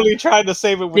bad. literally tried to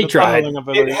save it with He the tried. tunneling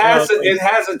ability. It has No, it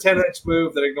has a 10-inch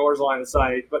move that ignores line of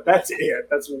sight, but that's it.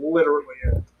 That's literally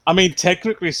it. I mean,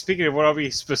 technically speaking, if we're to be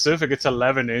specific, it's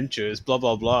 11 inches. Blah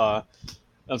blah blah.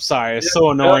 I'm sorry, it's so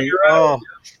annoying. you're right. Oh,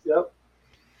 Yep.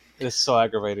 it's so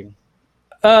aggravating.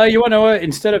 You want to know what?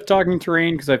 Instead of talking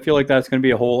terrain, because I feel like that's going to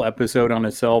be a whole episode on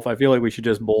itself, I feel like we should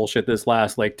just bullshit this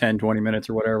last like 10, 20 minutes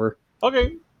or whatever.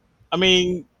 Okay. I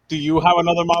mean, do you have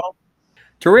another model?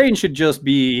 Terrain should just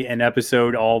be an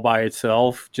episode all by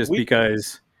itself, just We-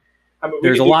 because I mean, we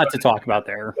there's a could do lot to talk about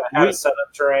there. how to set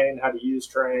up terrain, how to use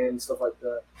terrain, stuff like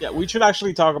that. Yeah, we should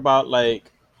actually talk about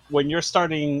like when you're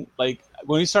starting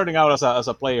out as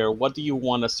a player, what do you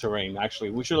want as terrain? Actually,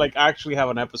 we should like actually have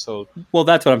an episode. Well,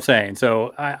 that's what I'm saying.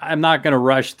 So I'm not going to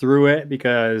rush through it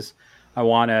because I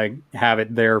want to have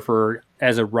it there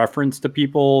as a reference to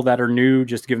people that are new,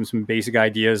 just to give them some basic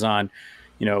ideas on,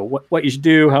 what you should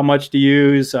do, how much to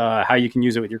use, how you can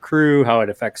use it with your crew, how it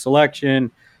affects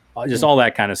selection, just all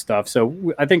that kind of stuff.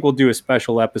 So I think we'll do a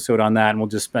special episode on that, and we'll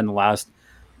just spend the last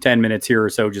 10 minutes here or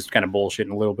so just kind of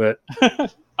bullshitting a little bit.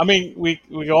 I mean,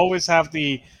 we always have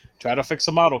the try to fix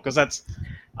a model because that's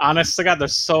honest to God, they're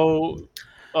so.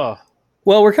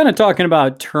 Well, we're kind of talking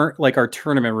about our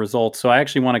tournament results, so I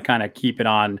actually want to kind of keep it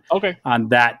on Okay.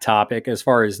 that topic as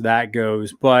far as that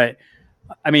goes. But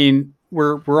I mean,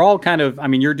 we're all kind of. I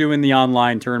mean, you're doing the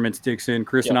online tournaments, Dixon.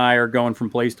 Chris and I are going from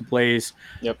place to place.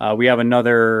 Yep. We have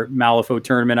another Malifaux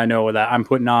tournament. I know that I'm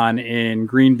putting on in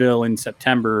Greenville in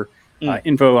September.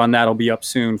 Info on that will be up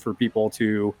soon for people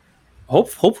to.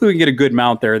 Hopefully, we can get a good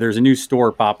mount there. There's a new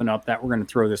store popping up that we're going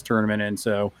to throw this tournament in.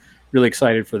 So, really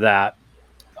excited for that.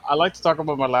 I'd like to talk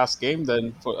about my last game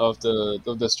then of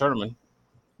this tournament.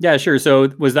 Yeah, sure. So,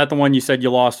 was that the one you said you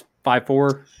lost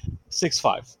 5-4?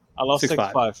 6-5. I lost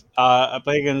 6-5. 6-5. I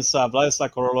played against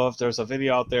Vladislav Korolov. There's a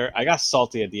video out there. I got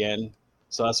salty at the end,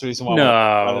 so that's the reason why.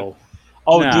 No.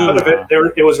 Oh, No. dude, But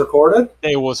it was recorded.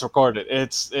 it was recorded.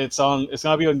 It's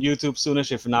gonna be on YouTube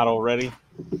soonish if not already.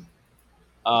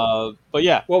 But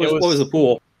yeah, What was the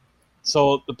pool?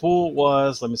 So the pool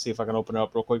was. Let me see if I can open it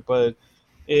up real quick. But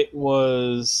it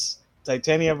was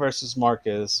Titania versus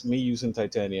Marcus. Me using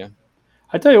Titania.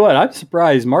 I tell you what, I'm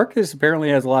surprised. Marcus apparently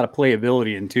has a lot of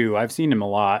playability in 2. I've seen him a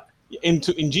lot. In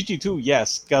GT2,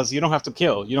 yes, because you don't have to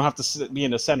kill. You don't have to be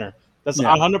in the center. That's Yeah.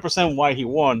 100% why he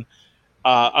won.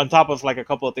 On top of like a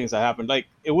couple of things that happened, like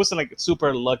it wasn't like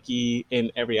super lucky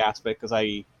in every aspect because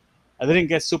I didn't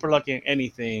get super lucky in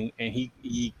anything, and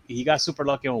he got super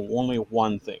lucky on only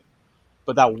one thing.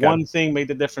 But that one thing made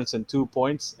the difference in 2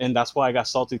 points, and that's why I got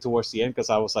salty towards the end because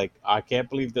I was like, I can't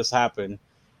believe this happened.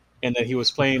 And then he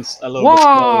was playing a little bit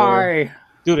slower. Why?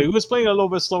 Dude, he was playing a little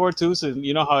bit slower too, so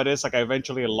you know how it is. Like I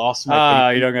eventually lost my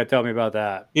faith. You don't gotta tell me about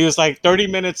that. He was like 30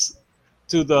 minutes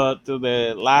to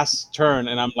the last turn,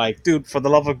 and I'm like, dude, for the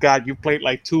love of God, you played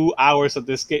like 2 hours of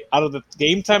this game. Out of the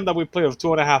game time that we played of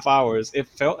 2.5 hours, it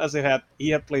felt as if he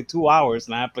had played 2 hours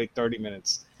and I had played 30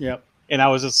 minutes. Yep. And I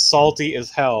was just salty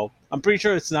as hell. I'm pretty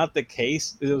sure it's not the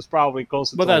case. It was probably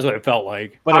closer. But to that's like, what it felt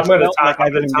like. But I'm it gonna felt time- like I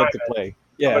I'm gonna didn't get to time it. play. I'm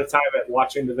Yeah. going to time it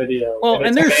watching the video. Well,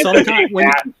 and there's it's sometimes when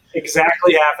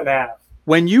exactly half and half.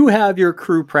 when you have your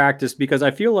crew practice, because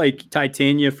I feel like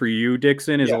Titania for you,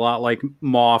 Dixon, is a lot like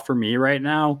Maw for me right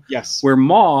now. Yes. Where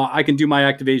Maw, I can do my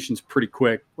activations pretty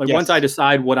quick. Like Yes. once I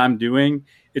decide what I'm doing,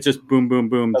 it's just boom, boom,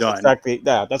 boom, That's done. exactly.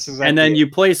 Yeah, that's exactly. And then it. you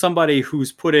play somebody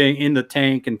who's putting in the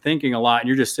tank and thinking a lot, and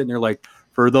you're just sitting there like,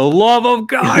 for the love of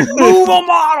God, move a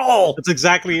model. That's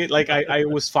exactly it. Like I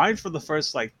was fine for the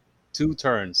first like 2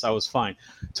 turns. I was fine.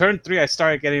 Turn 3, I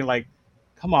started getting like,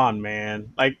 come on,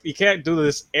 man! Like you can't do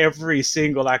this every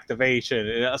single activation.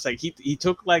 And I was like, he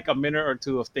took like a minute or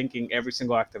two of thinking every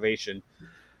single activation,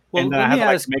 Well, and then I let had me to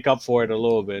like ask. make up for it a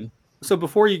little bit. So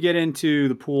before you get into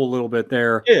the pool a little bit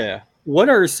there, Yeah. what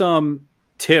are some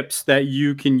tips that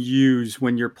you can use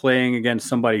when you're playing against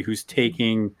somebody who's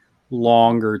taking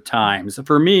longer times?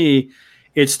 For me,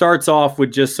 it starts off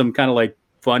with just some kind of like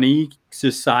funny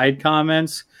just side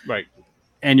comments, Right.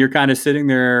 and you're kind of sitting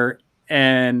there.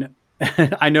 And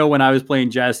I know when I was playing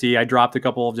Jesse, I dropped a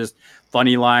couple of just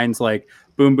funny lines like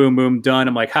boom, boom, boom, done.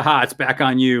 I'm like, haha, it's back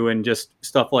on you, and just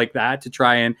stuff like that to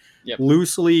try and Yep.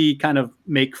 loosely kind of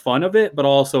make fun of it, but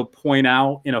also point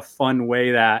out in a fun way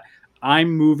that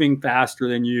I'm moving faster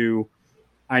than you.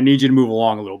 I need you to move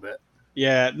along a little bit.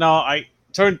 Yeah. No, I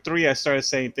turn 3. I started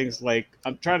saying things like,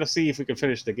 I'm trying to see if we can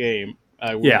finish the game.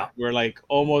 We're like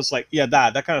almost like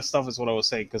that kind of stuff is what I was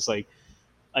saying because like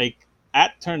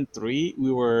at turn 3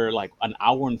 we were like an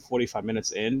hour and 45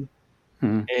 minutes in,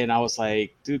 and I was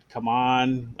like, dude, come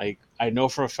on! Like I know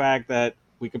for a fact that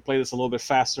we can play this a little bit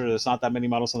faster. There's not that many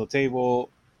models on the table.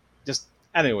 Just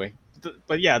anyway,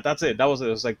 but yeah, that's it. That was it.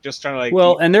 It was like just trying to like.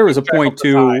 Well, and there was a track point of the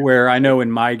too time. where I know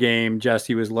in my game,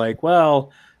 Jesse was like,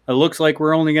 well, it looks like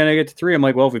we're only going to get to 3. I'm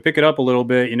like, well, if we pick it up a little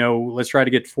bit, let's try to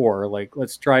get 4. Like,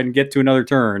 let's try and get to another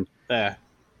turn. Yeah.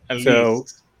 At So,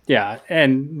 least. yeah.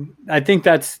 And I think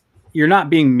you're not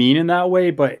being mean in that way,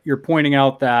 but you're pointing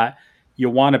out that you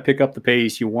want to pick up the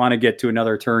pace. You want to get to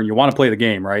another turn. You want to play the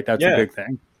game, right? That's Yeah. a big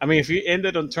thing. I mean, if you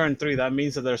ended on turn 3, that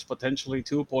means that there's potentially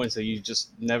 2 points that you just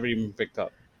never even picked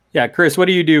up. Yeah. Chris, what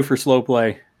do you do for slow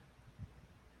play?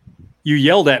 You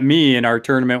yelled at me in our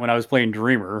tournament when I was playing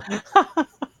Dreamer.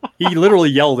 He literally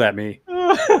yelled at me.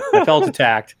 I felt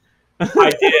attacked.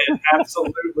 I did,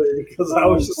 absolutely, because I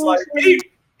was just like, hey,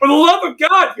 for the love of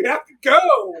God, you have to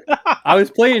go. I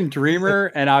was playing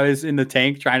Dreamer and I was in the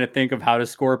tank trying to think of how to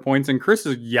score points, and Chris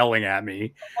is yelling at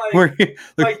me. Like,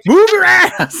 Like, move your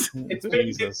ass! it's been 15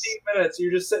 Jesus. minutes.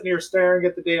 You're just sitting here staring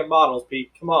at the damn models,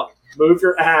 Pete. Come on, move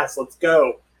your ass. Let's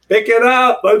go. Pick it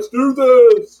up. Let's do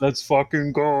this. Let's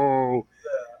fucking go.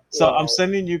 So Wow. I'm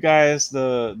sending you guys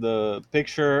the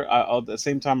picture. At the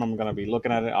same time, I'm gonna be looking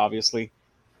at it. Obviously,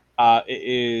 it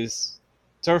is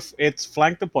turf. It's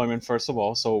flank deployment first of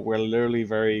all, so we're literally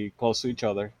very close to each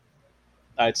other.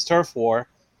 It's turf war,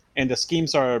 and the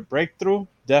schemes are breakthrough,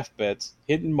 deathbeds,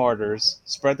 hidden martyrs,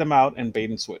 spread them out, and bait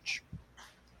and switch.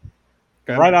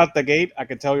 Okay. Right out the gate, I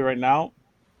can tell you right now,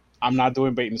 I'm not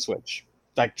doing bait and switch.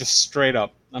 Like just straight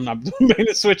up, I'm not doing bait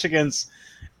and switch against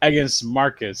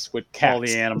Marcus with cats. All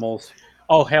the animals.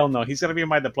 Oh hell no, he's gonna be in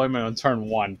my deployment on turn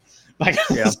 1. Like,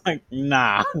 Yeah. it's like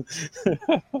nah.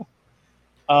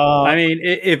 I mean,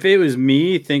 if it was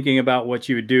me thinking about what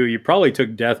you would do, you probably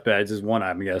took deathbeds as one,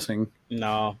 I'm guessing.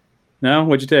 No, No?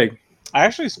 What'd you take? I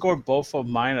actually scored both of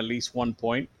mine at least 1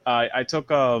 point. I took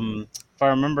if I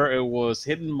remember, it was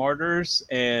hidden martyrs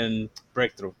and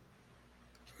breakthrough.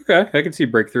 Okay, I can see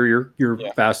breakthrough. You're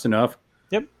Yeah. fast enough.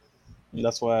 And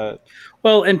that's why.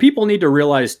 Well, and people need to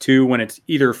realize too, when it's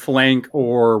either flank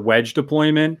or wedge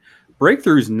deployment,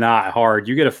 breakthrough's not hard.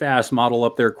 You get a fast model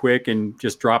up there quick and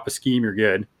just drop a scheme, you're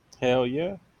good. Hell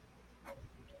yeah.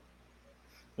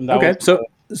 And that Okay,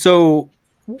 was- so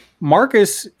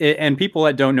Marcus, and people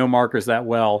that don't know Marcus that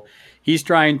well, he's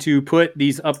trying to put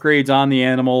these upgrades on the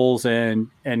animals and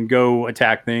go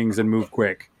attack things and move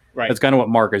quick. Right. That's kind of what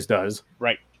Marcus does.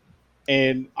 Right.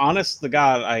 And honest to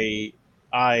God,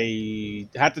 I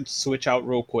had to switch out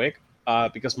real quick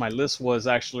because my list was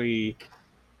actually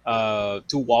 2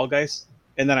 wall guys.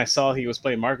 And then I saw he was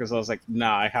playing Marcus. I was like,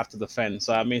 nah, I have to defend.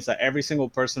 So that means that every single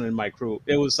person in my crew,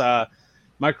 it was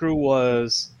my crew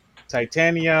was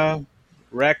Titania,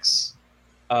 Rex,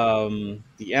 the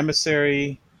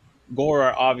Emissary,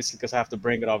 Gora, obviously, because I have to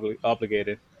bring it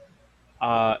obligated.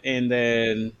 And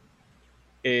then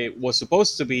it was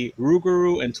supposed to be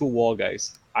Ruguru and 2 wall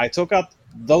guys. I took out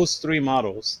those 3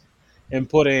 models and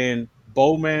put in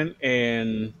Bowman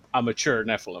and a mature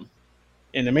Nephilim.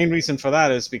 And the main reason for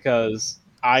that is because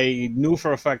I knew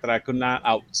for a fact that I could not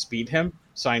outspeed him,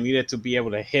 so I needed to be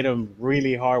able to hit him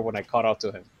really hard when I caught up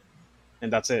to him.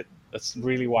 And that's it. That's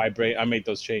really why I made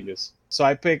those changes. So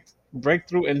I picked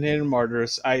Breakthrough and Hidden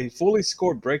Martyrs. I fully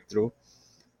scored Breakthrough,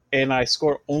 and I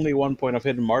scored only 1 point of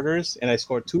Hidden Martyrs, and I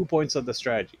scored 2 points of the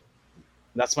strategy.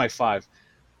 That's my 5.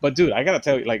 But dude, I gotta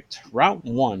tell you, like, round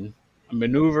 1,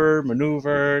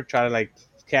 maneuver, try to like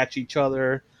catch each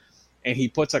other, and he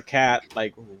puts a cat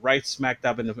like right smack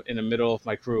dab in the middle of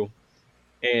my crew,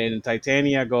 and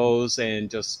Titania goes and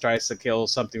just tries to kill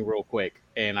something real quick,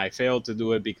 and I failed to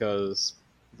do it because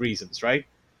reasons, right?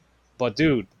 But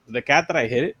dude, the cat that I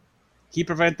hit, he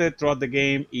prevented throughout the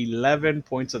game 11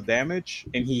 points of damage,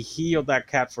 and he healed that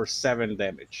cat for 7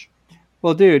 damage.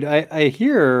 Well, dude, I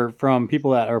hear from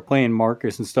people that are playing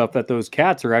Marcus and stuff that those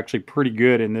cats are actually pretty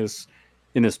good in this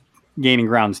gaining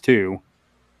grounds too.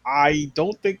 I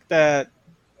don't think that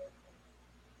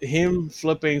him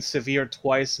flipping severe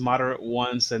twice, moderate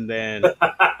once, and then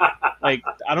like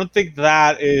I don't think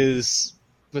that is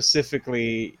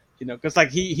specifically, you know, because like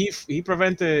he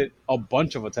prevented a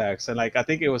bunch of attacks, and like I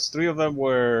think it was 3 of them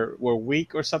were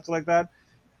weak or something like that,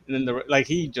 and then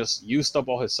he just used up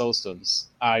all his soul stones.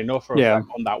 I know for a fact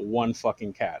on that one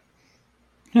fucking cat.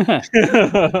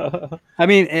 I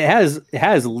mean, it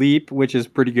has leap, which is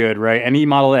pretty good, right? Any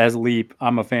model that has leap,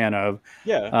 I'm a fan of.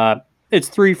 Yeah. It's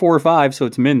 3, 4, 5, so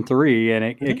it's min 3, and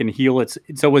it can heal its.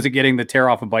 So was it getting the tear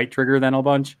off a bite trigger then a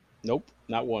bunch? Nope,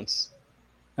 not once.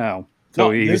 Oh,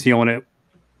 so he was healing it.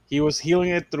 He was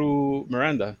healing it through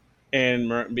Miranda,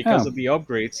 and because of the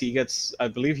upgrades, he gets. I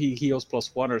believe he heals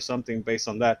 +1 or something based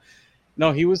on that.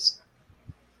 No,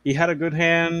 he had a good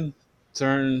hand.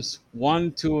 Turns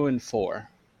 1, 2, and 4.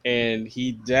 And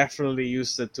he definitely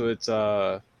used it to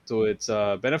its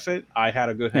benefit. I had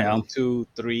a good hand on 2,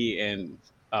 3, and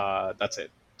that's it.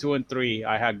 2 and 3,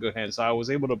 I had good hands, so I was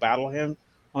able to battle him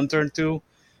on turn 2,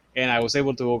 and I was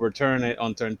able to overturn it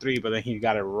on turn 3. But then he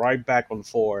got it right back on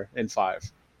 4 and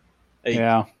 5.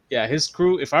 Yeah, his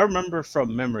crew, if I remember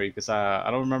from memory, because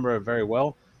I don't remember it very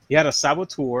well, he had a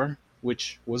Saboteur,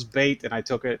 which was bait, and I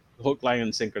took it hook, line,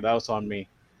 and sinker. That was on me.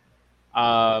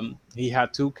 He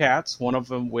had 2 cats, one of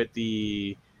them with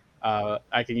the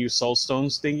I can use soul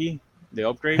stones thingy, the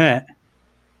upgrade.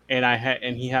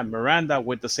 And he had Miranda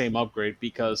with the same upgrade,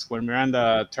 because when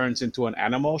Miranda turns into an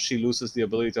animal, she loses the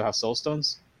ability to have soul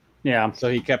stones. Yeah. So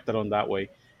he kept it on that way.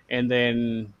 And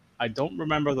then I don't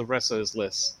remember the rest of his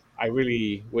list. I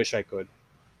really wish I could.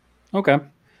 Okay.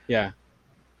 Yeah.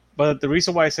 But the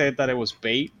reason why I said that it was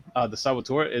bait, the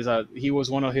Saboteur, is that he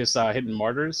was one of his Hidden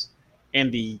Martyrs. And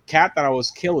the cat that I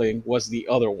was killing was the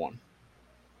other one.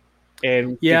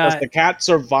 And because the cat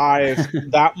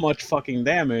survived that much fucking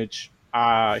damage,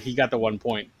 he got the 1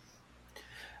 point.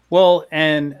 Well,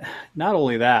 and not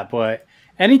only that, but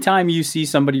anytime you see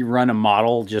somebody run a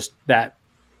model just that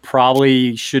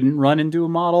probably shouldn't run into a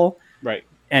model, right?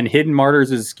 And Hidden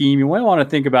Martyrs is a scheme, you might want to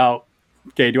think about,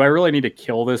 okay, do I really need to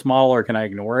kill this model or can I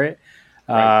ignore it?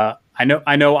 Right.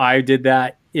 I know I did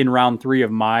that in round 3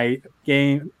 of my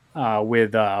game. I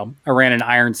ran an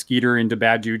Iron Skeeter into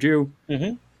Bad Juju.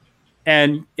 Mm-hmm.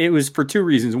 And it was for 2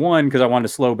 reasons. One, because I wanted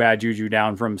to slow Bad Juju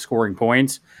down from scoring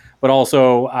points. But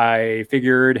also, I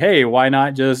figured, hey, why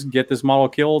not just get this model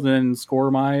killed and score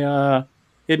my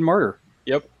Hidden Martyr?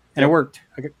 Yep. And it worked.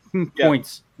 I got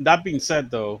points. That being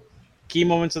said, though, key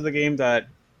moments of the game that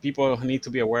people need to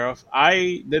be aware of.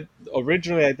 I did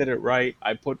it right.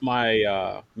 I put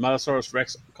my Metasaurus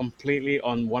Rex completely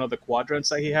on one of the quadrants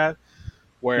that he had,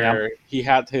 where he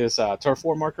had his turf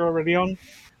war marker already on.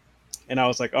 And I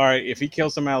was like, all right, if he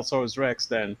kills the Metasaurus Rex,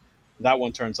 then that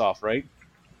one turns off, right?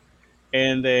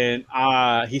 And then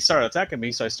he started attacking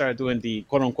me, so I started doing the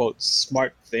quote-unquote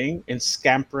smart thing and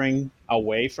scampering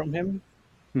away from him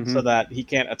so that he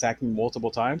can't attack me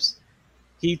multiple times.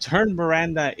 He turned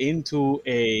Miranda into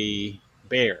a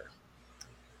bear.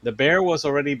 The bear was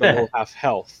already below half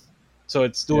health, so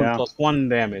it's doing +1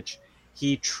 damage.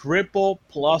 He triple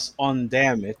plus on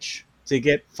damage to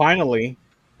get finally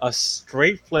a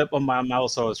straight flip on my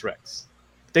Allosaurus Rex.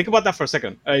 Think about that for a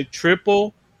second. A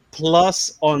triple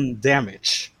plus on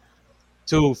damage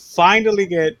to finally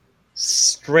get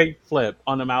straight flip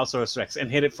on the Allosaurus Rex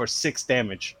and hit it for 6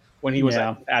 damage when he was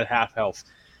at half health.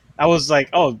 I was like,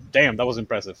 oh damn, that was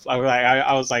impressive. I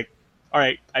was like, all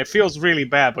right, it feels really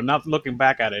bad, but not looking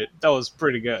back at it, that was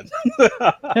pretty good.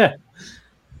 That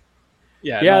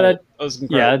was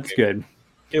incredible. Yeah, that's good.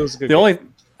 It was a good.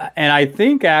 And I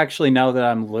think actually now that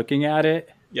I'm looking at it,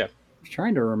 yeah, I'm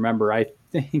trying to remember. I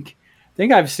think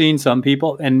I've seen some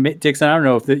people, and Dixon, I don't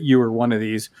know if you were one of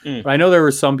these, but I know there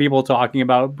were some people talking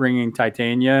about bringing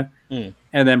Titania and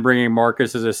then bringing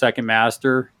Marcus as a second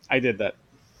master. I did that.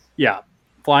 Yeah,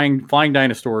 flying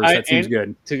dinosaurs. That seems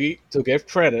good. To give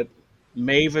credit,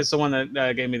 Maeve is the one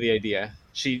that gave me the idea.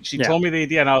 She told me the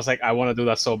idea, and I was like, I want to do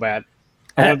that so bad.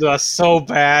 I want to do that so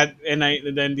bad. And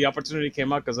then the opportunity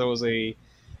came up because there was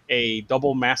a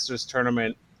double masters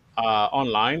tournament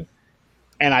online,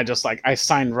 and I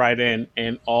signed right in,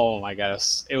 and oh my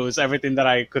gosh, it was everything that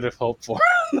I could have hoped for.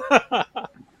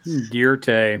 Dear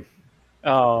Tay.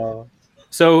 Oh.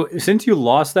 So since you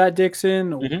lost that,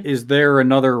 Dixon, is there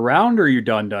another round, or are you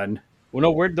done? Well,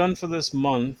 no, we're done for this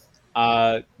month.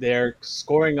 They're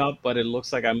scoring up, but it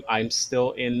looks like I'm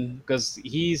still in because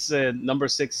he's number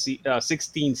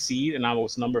 16 seed, and I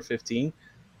was number 15.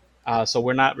 So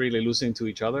we're not really losing to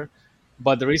each other.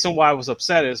 But the reason why I was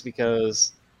upset is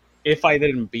because if I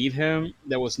didn't beat him,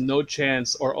 there was no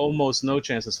chance, or almost no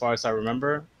chance, as far as I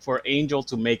remember, for Angel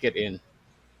to make it in.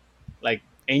 Like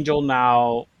Angel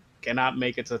now cannot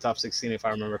make it to the top 16, if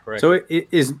I remember correctly.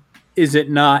 So is it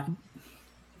not?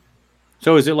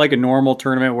 So is it like a normal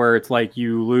tournament where it's like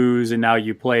you lose and now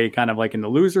you play kind of like in the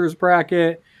losers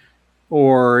bracket?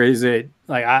 Or is it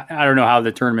like, I don't know how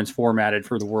the tournament's formatted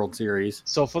for the World Series.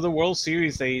 So for the World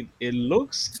Series, it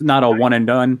looks... It's not a one and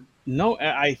done? No,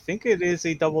 I think it is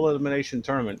a double elimination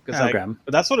tournament. But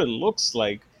that's what it looks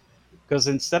like. Because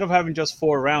instead of having just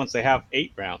 4 rounds, they have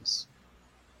 8 rounds.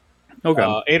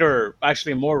 Okay. 8 or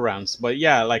actually more rounds. But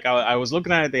yeah, like I was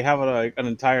looking at it, they have an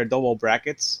entire double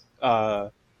brackets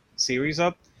series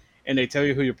up, and they tell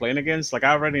you who you're playing against. Like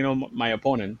I already know my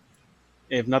opponent.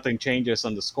 If nothing changes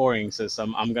on the scoring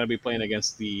system, I'm going to be playing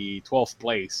against the 12th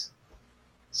place.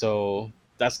 So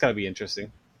that's got to be interesting.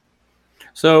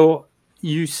 So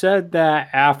you said that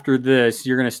after this,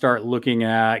 you're going to start looking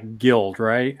at Guild,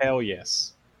 right? Hell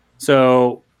yes.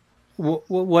 So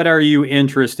what are you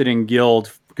interested in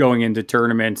Guild going into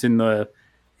tournaments in the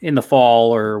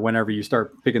fall or whenever you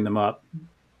start picking them up?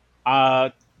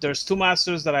 There's 2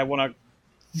 masters that I want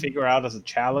to figure out as a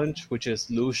challenge, which is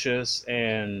Lucius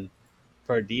and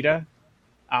Perdita.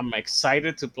 I'm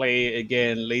excited to play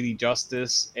again Lady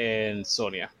Justice and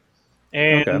Sonia.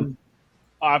 And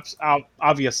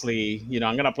obviously,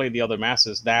 I'm going to play the other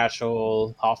masters,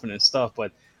 Dashel, Hoffman and stuff,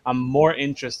 but I'm more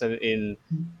interested in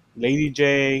Lady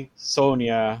J,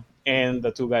 Sonia, and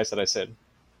the 2 guys that I said.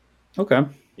 Okay.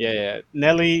 Yeah.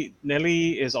 Nelly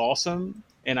is awesome,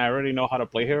 and I already know how to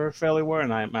play her fairly well,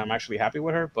 and I'm actually happy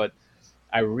with her, but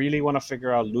I really want to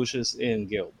figure out Lucius in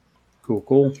Guild.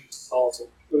 Cool. Awesome.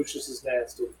 Lucius is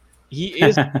nasty. He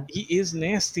is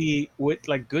nasty with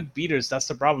like good beaters. That's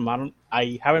the problem.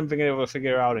 I haven't been able to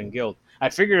figure it out in Guild. I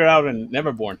figured it out in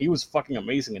Neverborn. He was fucking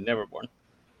amazing in Neverborn.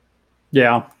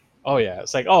 Yeah. Oh yeah.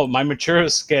 It's like, oh, my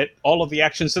matures get all of the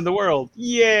actions in the world.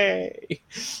 Yay.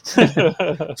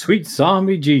 Sweet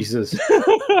zombie Jesus.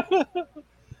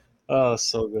 Oh,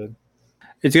 so good.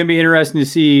 It's gonna be interesting to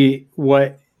see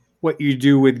what you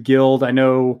do with Guild. I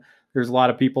know there's a lot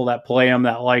of people that play them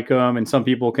that like them, and some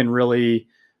people can really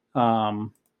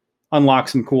unlock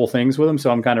some cool things with them.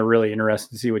 So I'm kind of really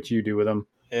interested to see what you do with them.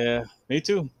 Yeah, me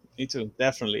too.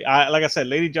 Definitely. Like I said,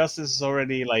 Lady Justice is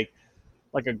already like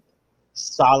a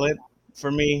solid for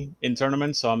me in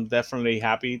tournaments, so I'm definitely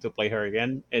happy to play her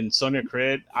again. And Sonia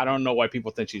Crid, I don't know why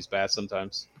people think she's bad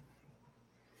sometimes.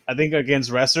 I think against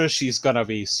wrestlers, she's gonna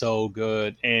be so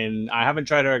good, and I haven't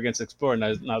tried her against Explorer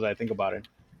now that I think about it.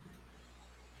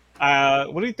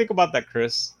 What do you think about that,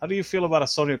 Chris? How do you feel about a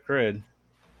Sonia Crid?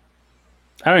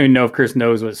 I don't even know if Chris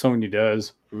knows what Sonya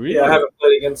does. Really? Yeah, I haven't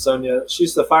played against Sonya.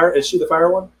 She's the fire. Is she the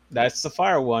fire one? That's the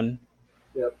fire one.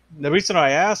 Yep. The reason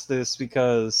I asked this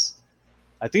because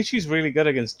I think she's really good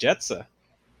against Jetsa.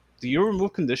 Do you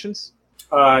remove conditions?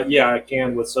 Yeah, I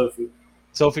can with Sophie.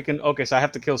 Sophie can. Okay, so I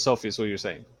have to kill Sophie. Is what you're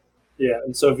saying? Yeah,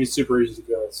 and Sophie's super easy to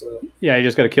kill. So yeah, you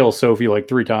just got to kill Sophie like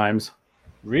 3 times.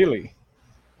 Really?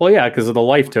 Well, yeah, because of the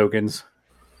life tokens.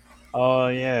 Oh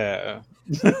yeah.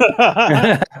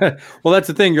 Well, that's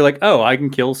the thing. You're like, oh, I can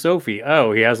kill Sophie.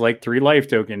 Oh, he has like 3 life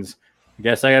tokens. I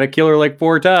guess I got to kill her like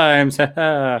 4 times.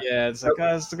 Yeah, it's like,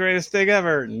 oh, it's the greatest thing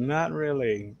ever. Not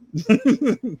really.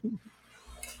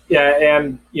 Yeah,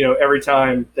 and every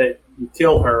time that you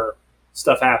kill her,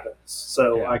 stuff happens.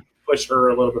 So Yeah. I can push her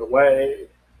a little bit away.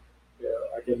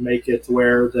 I can make it to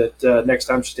where that next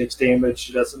time she takes damage,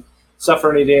 she doesn't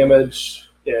suffer any damage.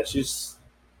 Yeah, She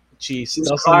She's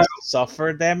doesn't fine.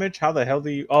 suffer damage? How the hell do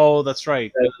you... Oh, that's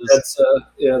right. that's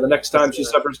the next time she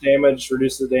suffers damage,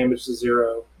 reduce the damage to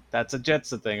 0. That's a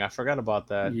Jetsa thing. I forgot about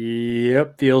that.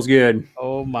 Yep, feels good.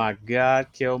 Oh my god,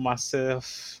 kill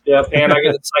myself. Yep, and I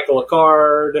get to cycle a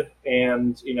card,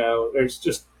 and there's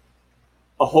just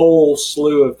a whole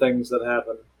slew of things that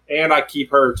happen. And I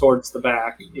keep her towards the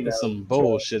back. That's some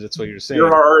bullshit, that's what you're saying.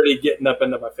 You're already getting up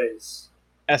into my face.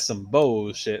 That's some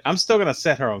bullshit. I'm still gonna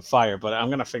set her on fire, but I'm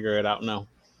gonna figure it out now.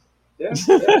 Yeah,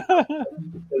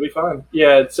 it'll be fine.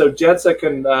 Yeah, so Jetsa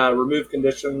can remove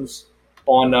conditions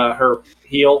on her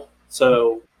heal.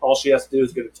 So all she has to do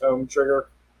is get a tome trigger,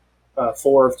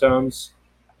 4 of tomes.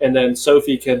 And then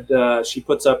Sophie she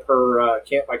puts up her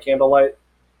Camp by Candlelight,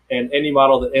 and any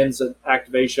model that ends at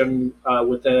activation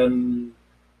within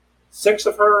 6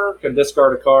 of her can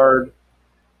discard a card.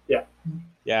 Yeah.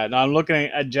 Yeah, no, I'm looking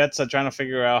at Jetsa trying to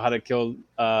figure out how to kill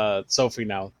Sophie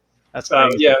now. That's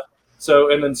crazy. Yeah.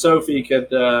 So, and then Sophie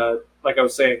could, like I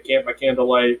was saying, Camp by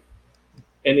Candlelight.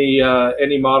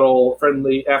 Any model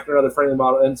after another friendly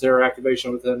model ends their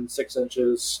activation within 6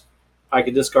 inches, I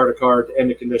could discard a card to end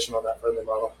a condition on that friendly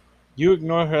model. You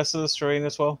ignore Hazardous Terrain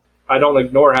as well? I don't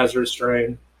ignore Hazardous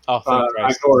Terrain. Oh, thank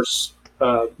I Christ.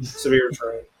 ignore severe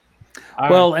terrain.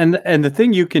 Well, and the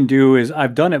thing you can do is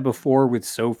I've done it before with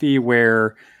Sophie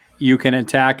where you can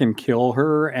attack and kill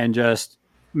her and just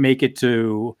make it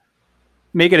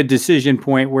a decision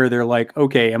point where they're like,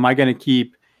 okay, am I going to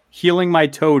keep healing my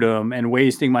totem and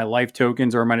wasting my life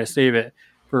tokens, or am I going to save it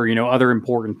for, other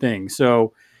important things?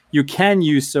 So you can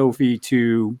use Sophie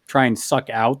to try and suck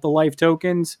out the life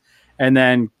tokens. And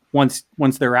then once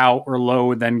they're out or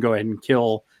low, then go ahead and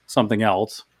kill something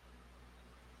else.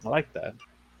 I like that.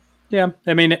 Yeah.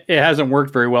 I mean, it hasn't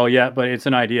worked very well yet, but it's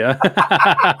an idea.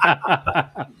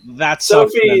 That's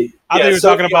Sophie. I thought you were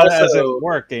Sophie talking about it as also- it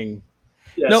working.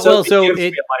 Yeah, No, Sophie well, so gives me a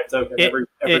life token every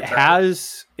it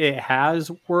turn.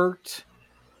 has worked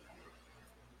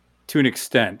to an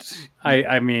extent.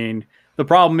 I mean, the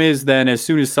problem is then as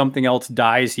soon as something else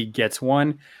dies, he gets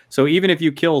one. So even if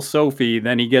you kill Sophie,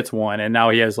 then he gets one, and now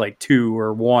he has like 2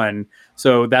 or 1.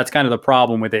 So that's kind of the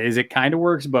problem with it. Is it kind of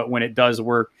works, but when it does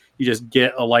work, you just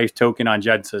get a life token on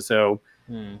Jetsa. So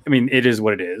I mean, it is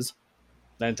what it is.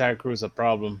 The entire crew is a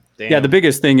problem. Damn. Yeah, the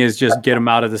biggest thing is just get him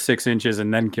out of the 6 inches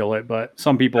and then kill it. But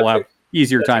some people have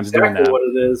easier times exactly doing that. what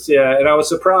it is. Yeah, and I was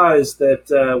surprised that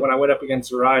when I went up against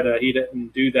Zoraida, he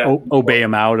didn't do that. Obey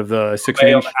him out of the 6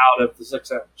 Obey him inch. out of the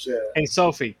 6 inch. Yeah. Hey,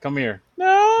 Sophie, come here.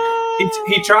 No.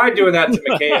 He tried doing that to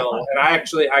Mikhail, and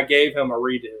I gave him a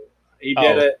redo. He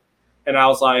did it, and I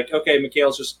was like, okay,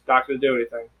 Mikhail's just not going to do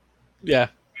anything. Yeah.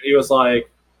 And he was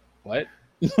like, What?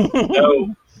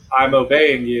 no, I'm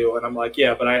obeying you. And I'm like,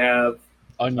 yeah, but I have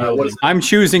Unyielding. I'm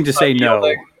choosing to say no.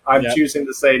 unyielding. I'm Yeah. choosing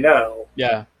to say no.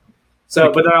 Yeah.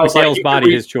 So, but then I was Mikhail's like,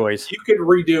 body, his choice. you could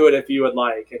redo it if you would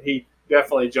like. And he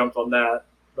definitely jumped on that.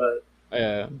 But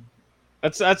Yeah.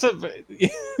 That's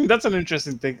an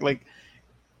interesting thing. Like,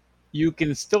 you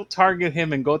can still target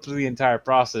him and go through the entire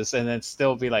process and then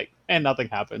still be like, and nothing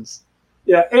happens.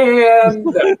 yeah, and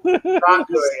not doing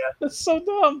it. That's so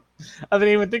dumb. I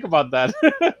didn't even think about that.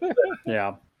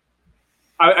 Yeah.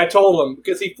 I told him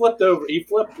because he flipped over. He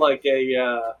flipped like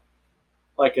a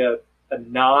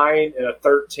 9 and a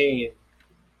 13,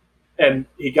 and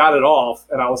he got it off.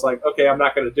 And I was like, okay, I'm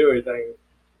not going to do anything.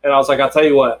 And I was like, I'll tell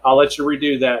you what, I'll let you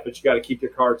redo that, but you got to keep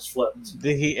your cards flipped.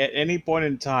 Did he at any point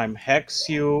in time hex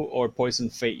you or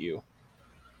poison fate you?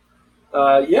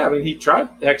 Yeah, I mean, he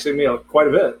tried hexing me quite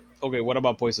a bit. Okay, what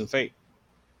about poison fate?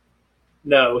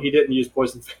 No, he didn't use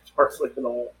poison fate hardly at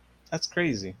all. That's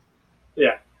crazy.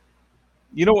 Yeah.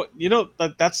 You know what? You know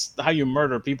that's how you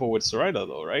murder people with Zoraida,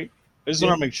 though, right? I just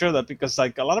want to make sure that because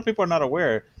like a lot of people are not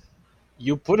aware,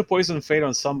 you put a poison fate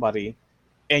on somebody,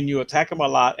 and you attack them a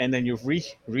lot, and then you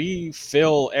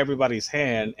refill everybody's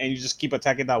hand, and you just keep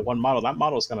attacking that one model. That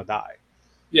model is gonna die.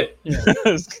 Yeah.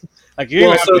 Like you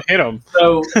don't have to hit him.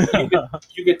 So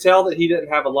you could tell that he didn't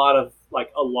have a lot of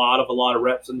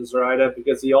reps in the Zoraida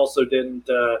because he also didn't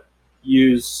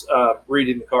use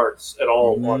reading the cards at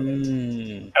all.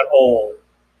 At all.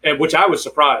 And which I was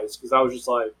surprised because I was just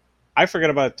like, I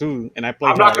forget about it too, and I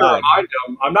played. I'm not going to remind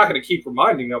him. I'm not going to keep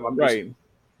reminding him. I'm just, right.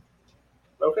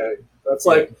 Okay,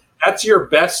 that's your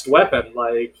best weapon.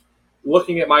 Like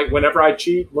looking at whenever I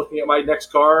cheat, looking at my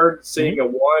next card, seeing a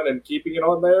 1 and keeping it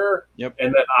on there. Yep.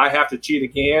 And then I have to cheat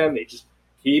again. It just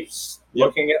keeps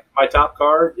looking at my top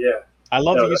card. Yeah. I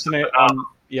love using it.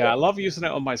 I love using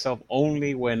it on myself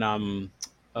only when I'm,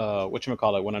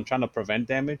 whatchamacallit, when I'm trying to prevent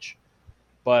damage.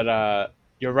 But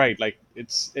you're right. Like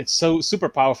it's so super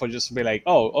powerful just to be like,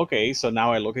 oh, okay. So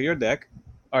now I look at your deck.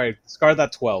 All right, discard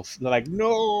that 12. They're like,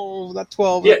 no, that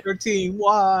 12, that 13.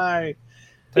 Why?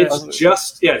 It's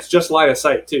just line of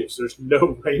sight too. So there's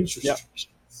no range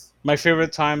restrictions. My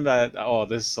favorite time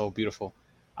this is so beautiful.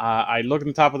 I look at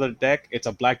the top of the deck. It's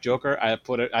a black joker. I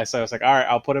was like, all right,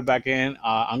 I'll put it back in.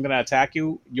 I'm gonna attack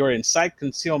you. You're in sight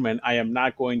concealment. I am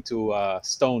not going to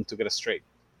stone to get a straight.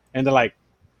 And they're like,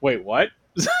 wait, what?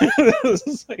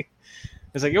 It's like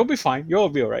you'll be fine. You'll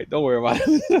be all right. Don't worry about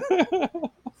it.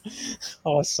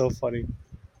 Oh, it's so funny.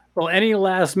 Well, any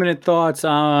last minute thoughts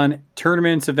on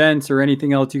tournaments, events, or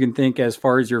anything else you can think as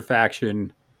far as your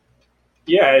faction?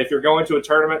 Yeah, if you're going to a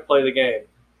tournament, play the game.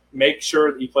 Make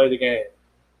sure that you play the game.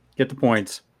 Get the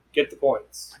points.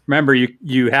 Remember,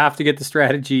 you have to get the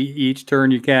strategy each turn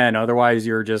you can. Otherwise,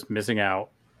 you're just missing out.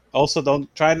 Also,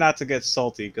 try not to get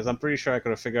salty, because I'm pretty sure I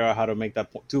could have figured out how to make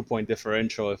that 2-point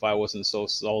differential if I wasn't so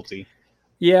salty.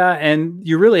 Yeah, and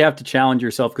you really have to challenge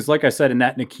yourself, because like I said, in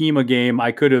that Nekima game,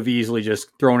 I could have easily just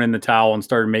thrown in the towel and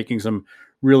started making some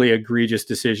really egregious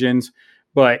decisions.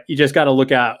 But you just got to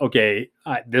look at, okay,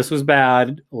 this was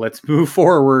bad. Let's move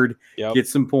forward, get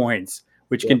some points,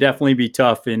 which can definitely be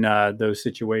tough in those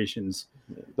situations.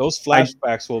 Those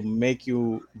flashbacks will make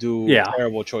you do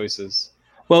terrible choices.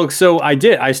 Well, so I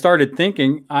did. I started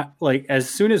thinking, like, as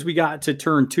soon as we got to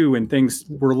turn 2 and things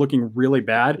were looking really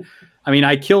bad, I mean,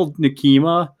 I killed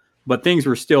Nekima, but things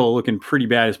were still looking pretty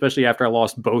bad, especially after I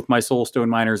lost both my Soulstone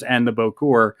Miners and the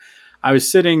Bokur. I was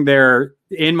sitting there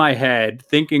in my head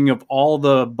thinking of all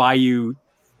the Bayou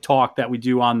talk that we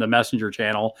do on the Messenger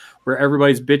channel where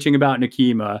everybody's bitching about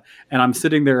Nekima, and I'm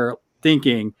sitting there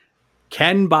thinking,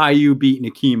 can Bayou beat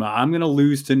Nekima? I'm going to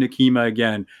lose to Nekima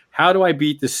again. How do I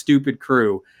beat this stupid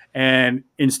crew? And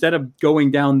instead of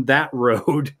going down that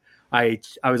road, I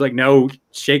was like, no,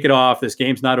 shake it off. This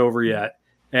game's not over yet.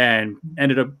 And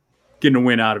ended up getting a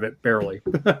win out of it, barely.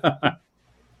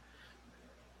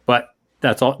 But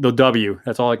that's all. The W,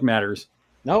 that's all that matters.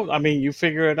 No, I mean, you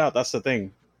figure it out. That's the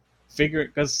thing.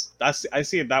 Because I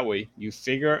see it that way. You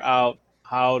figure out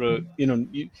how to,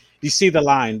 you see the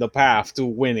line, the path to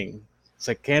winning. It's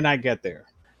like, can I get there?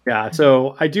 Yeah,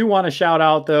 so I do want to shout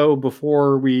out, though,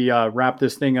 before we wrap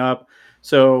this thing up.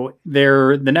 So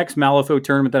the next Malifaux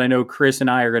tournament that I know Chris and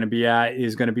I are going to be at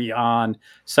is going to be on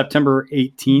September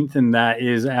 18th, and that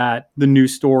is at the new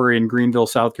store in Greenville,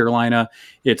 South Carolina.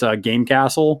 It's a Game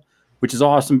Castle, which is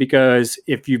awesome because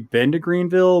if you've been to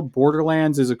Greenville,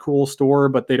 Borderlands is a cool store,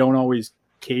 but they don't always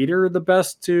cater the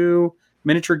best to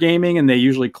miniature gaming, and they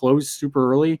usually close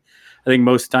super early. I think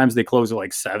most times they close at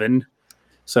like 7.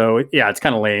 So, yeah, it's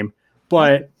kind of lame.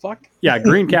 But, yeah,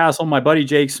 Green Castle, my buddy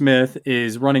Jake Smith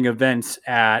is running events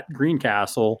at Green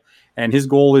Castle, and his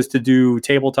goal is to do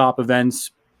tabletop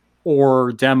events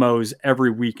or demos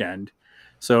every weekend.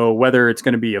 So whether it's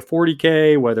going to be a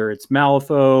 40K, whether it's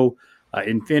Malifaux,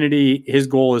 Infinity, his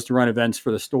goal is to run events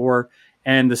for the store.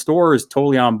 And the store is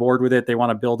totally on board with it. They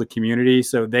want to build a community.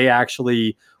 So they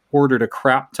actually ordered a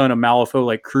crap ton of Malifaux,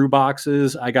 like crew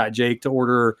boxes. I got Jake to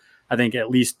order, I think, at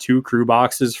least 2 crew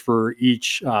boxes for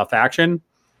each faction,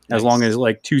 as long as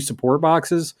like 2 support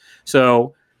boxes.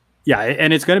 So, yeah,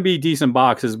 and it's going to be decent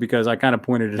boxes because I kind of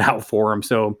pointed it out for him.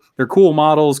 So they're cool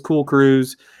models, cool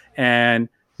crews, and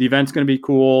the event's going to be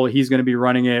cool. He's going to be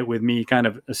running it with me kind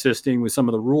of assisting with some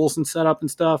of the rules and setup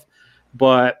and stuff.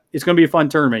 But it's going to be a fun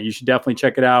tournament. You should definitely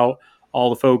check it out. All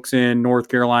the folks in North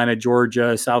Carolina,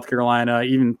 Georgia, South Carolina,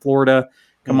 even Florida,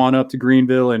 come on up to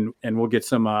Greenville, and we'll get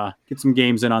some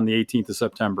games in on the 18th of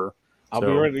September. I'll be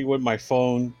ready with my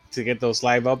phone to get those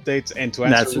live updates and to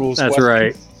answer rules questions. That's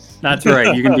right. That's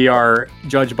right. You can be our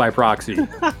judge by proxy.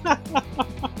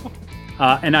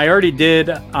 And I already did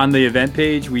on the event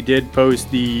page, we did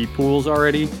post the pools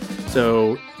already.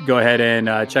 So go ahead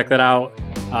and check that out.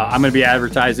 I'm going to be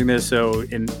advertising this. So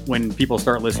when people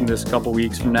start listening to this a couple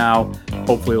weeks from now,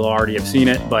 hopefully they'll already have seen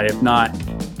it. But if not,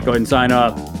 go ahead and sign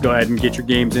up. Go ahead and get your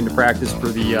games into practice for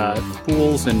the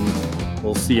pools. And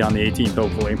we'll see you on the 18th,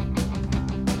 hopefully.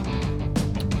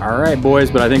 All right, boys.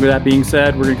 But I think with that being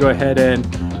said, we're going to go ahead and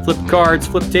flip cards,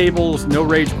 flip tables. No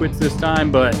rage quits this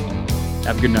time, but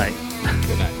have a good night.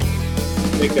 Good night.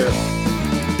 Take care.